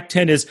with Jack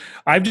 10 is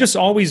I've just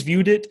always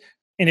viewed it.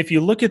 And if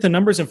you look at the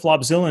numbers in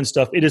Flopzilla and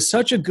stuff, it is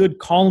such a good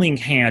calling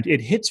hand.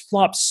 It hits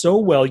flops so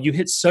well. You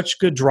hit such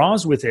good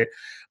draws with it.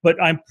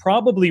 But I'm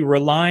probably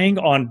relying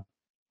on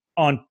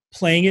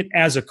playing it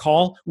as a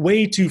call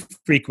way too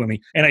frequently.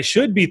 And I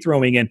should be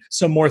throwing in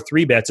some more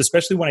 3-bets,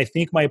 especially when I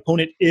think my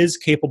opponent is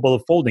capable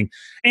of folding.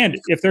 And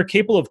if they're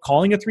capable of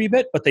calling a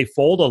 3-bet, but they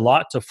fold a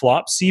lot to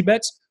flop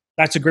C-bets,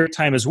 that's a great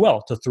time as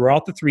well to throw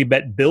out the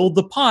 3-bet, build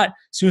the pot.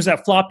 As soon as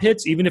that flop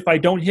hits, even if I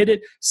don't hit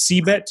it,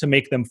 C-bet to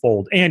make them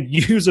fold. And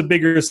use a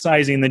bigger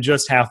sizing than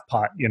just half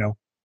pot,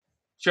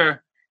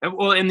 Sure.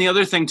 Well, and the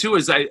other thing too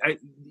is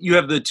you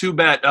have the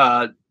 2-bet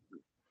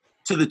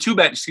to the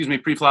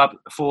 2-bet, pre-flop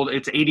fold,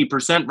 it's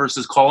 80%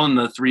 versus calling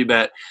the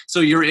 3-bet. So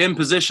you're in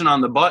position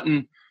on the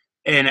button,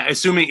 and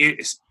assuming,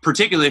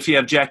 particularly if you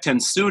have Jack 10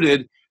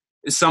 suited,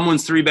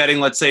 someone's 3-betting,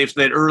 let's say if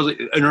that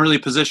an early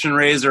position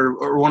raise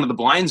or one of the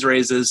blinds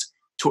raises,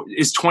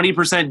 is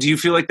 20%. Do you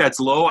feel like that's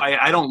low?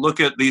 I don't look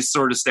at these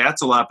sort of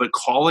stats a lot, but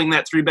calling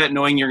that 3-bet,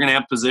 knowing you're going to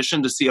have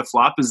position to see a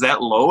flop, is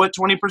that low at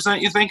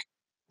 20%, you think?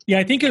 Yeah,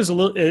 I think it is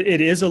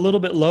a little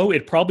bit low.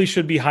 It probably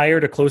should be higher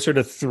to closer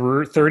to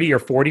 30 or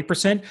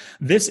 40%.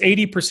 This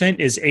 80%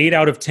 is 8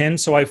 out of 10.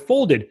 So I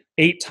folded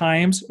 8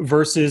 times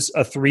versus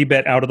a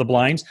 3-bet out of the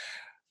blinds.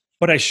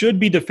 But I should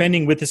be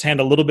defending with this hand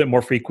a little bit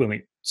more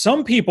frequently.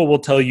 Some people will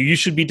tell you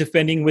should be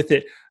defending with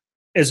it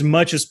as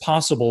much as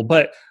possible.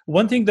 But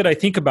one thing that I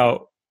think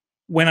about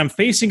when I'm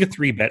facing a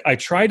 3-bet, I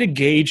try to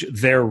gauge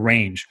their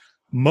range.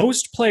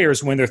 Most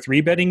players, when they're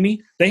 3-betting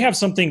me, they have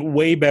something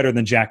way better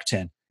than Jack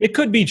 10. It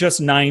could be just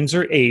 9s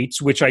or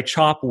 8s, which I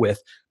chop with,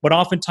 but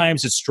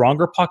oftentimes it's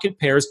stronger pocket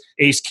pairs,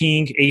 ace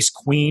king, ace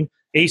queen,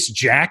 ace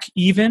jack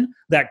even,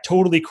 that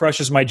totally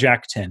crushes my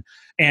jack 10.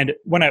 And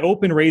when I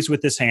open raise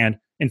with this hand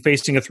and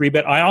facing a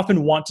 3-bet, I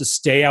often want to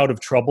stay out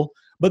of trouble,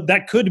 but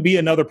that could be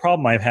another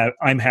problem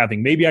I'm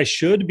having. Maybe I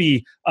should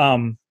be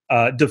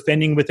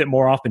defending with it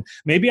more often.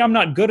 Maybe I'm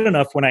not good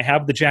enough when I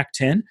have the jack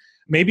 10.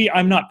 Maybe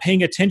I'm not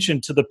paying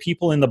attention to the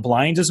people in the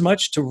blinds as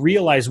much to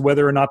realize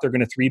whether or not they're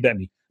going to 3-bet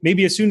me.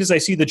 Maybe as soon as I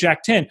see the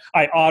jack 10,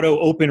 I auto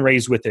open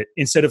raise with it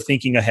instead of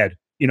thinking ahead.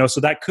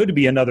 So that could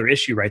be another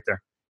issue right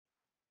there.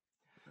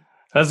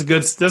 That's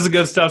good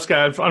stuff,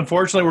 Scott.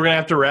 Unfortunately, we're going to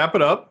have to wrap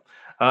it up.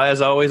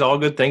 As always, all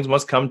good things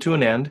must come to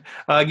an end.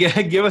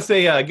 Give us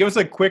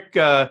a quick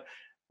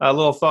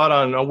little thought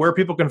on where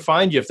people can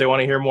find you if they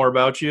want to hear more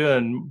about you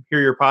and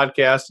hear your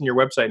podcast and your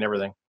website and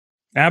everything.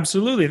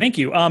 Absolutely. Thank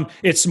you.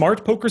 It's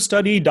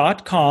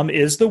smartpokerstudy.com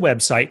is the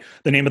website.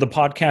 The name of the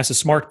podcast is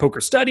Smart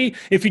Poker Study.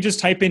 If you just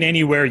type in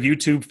anywhere,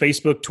 YouTube,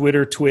 Facebook,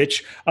 Twitter,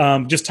 Twitch,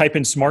 just type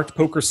in Smart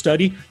Poker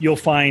Study, you'll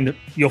find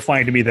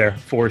me there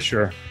for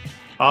sure.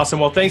 Awesome.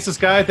 Well, thanks to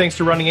Sky. Thanks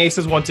to Running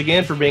Aces once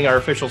again for being our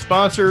official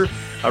sponsor.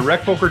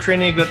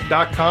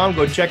 RecPokerTraining.com.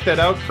 Go check that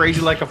out.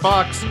 Crazy Like a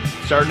Fox.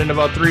 Starting in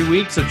about 3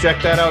 weeks, so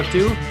check that out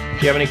too.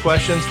 If you have any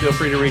questions, feel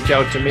free to reach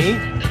out to me,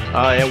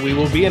 and we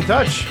will be in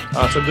touch.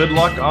 So good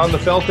luck on the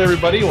felt,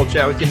 everybody. We'll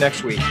chat with you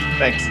next week.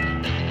 Thanks.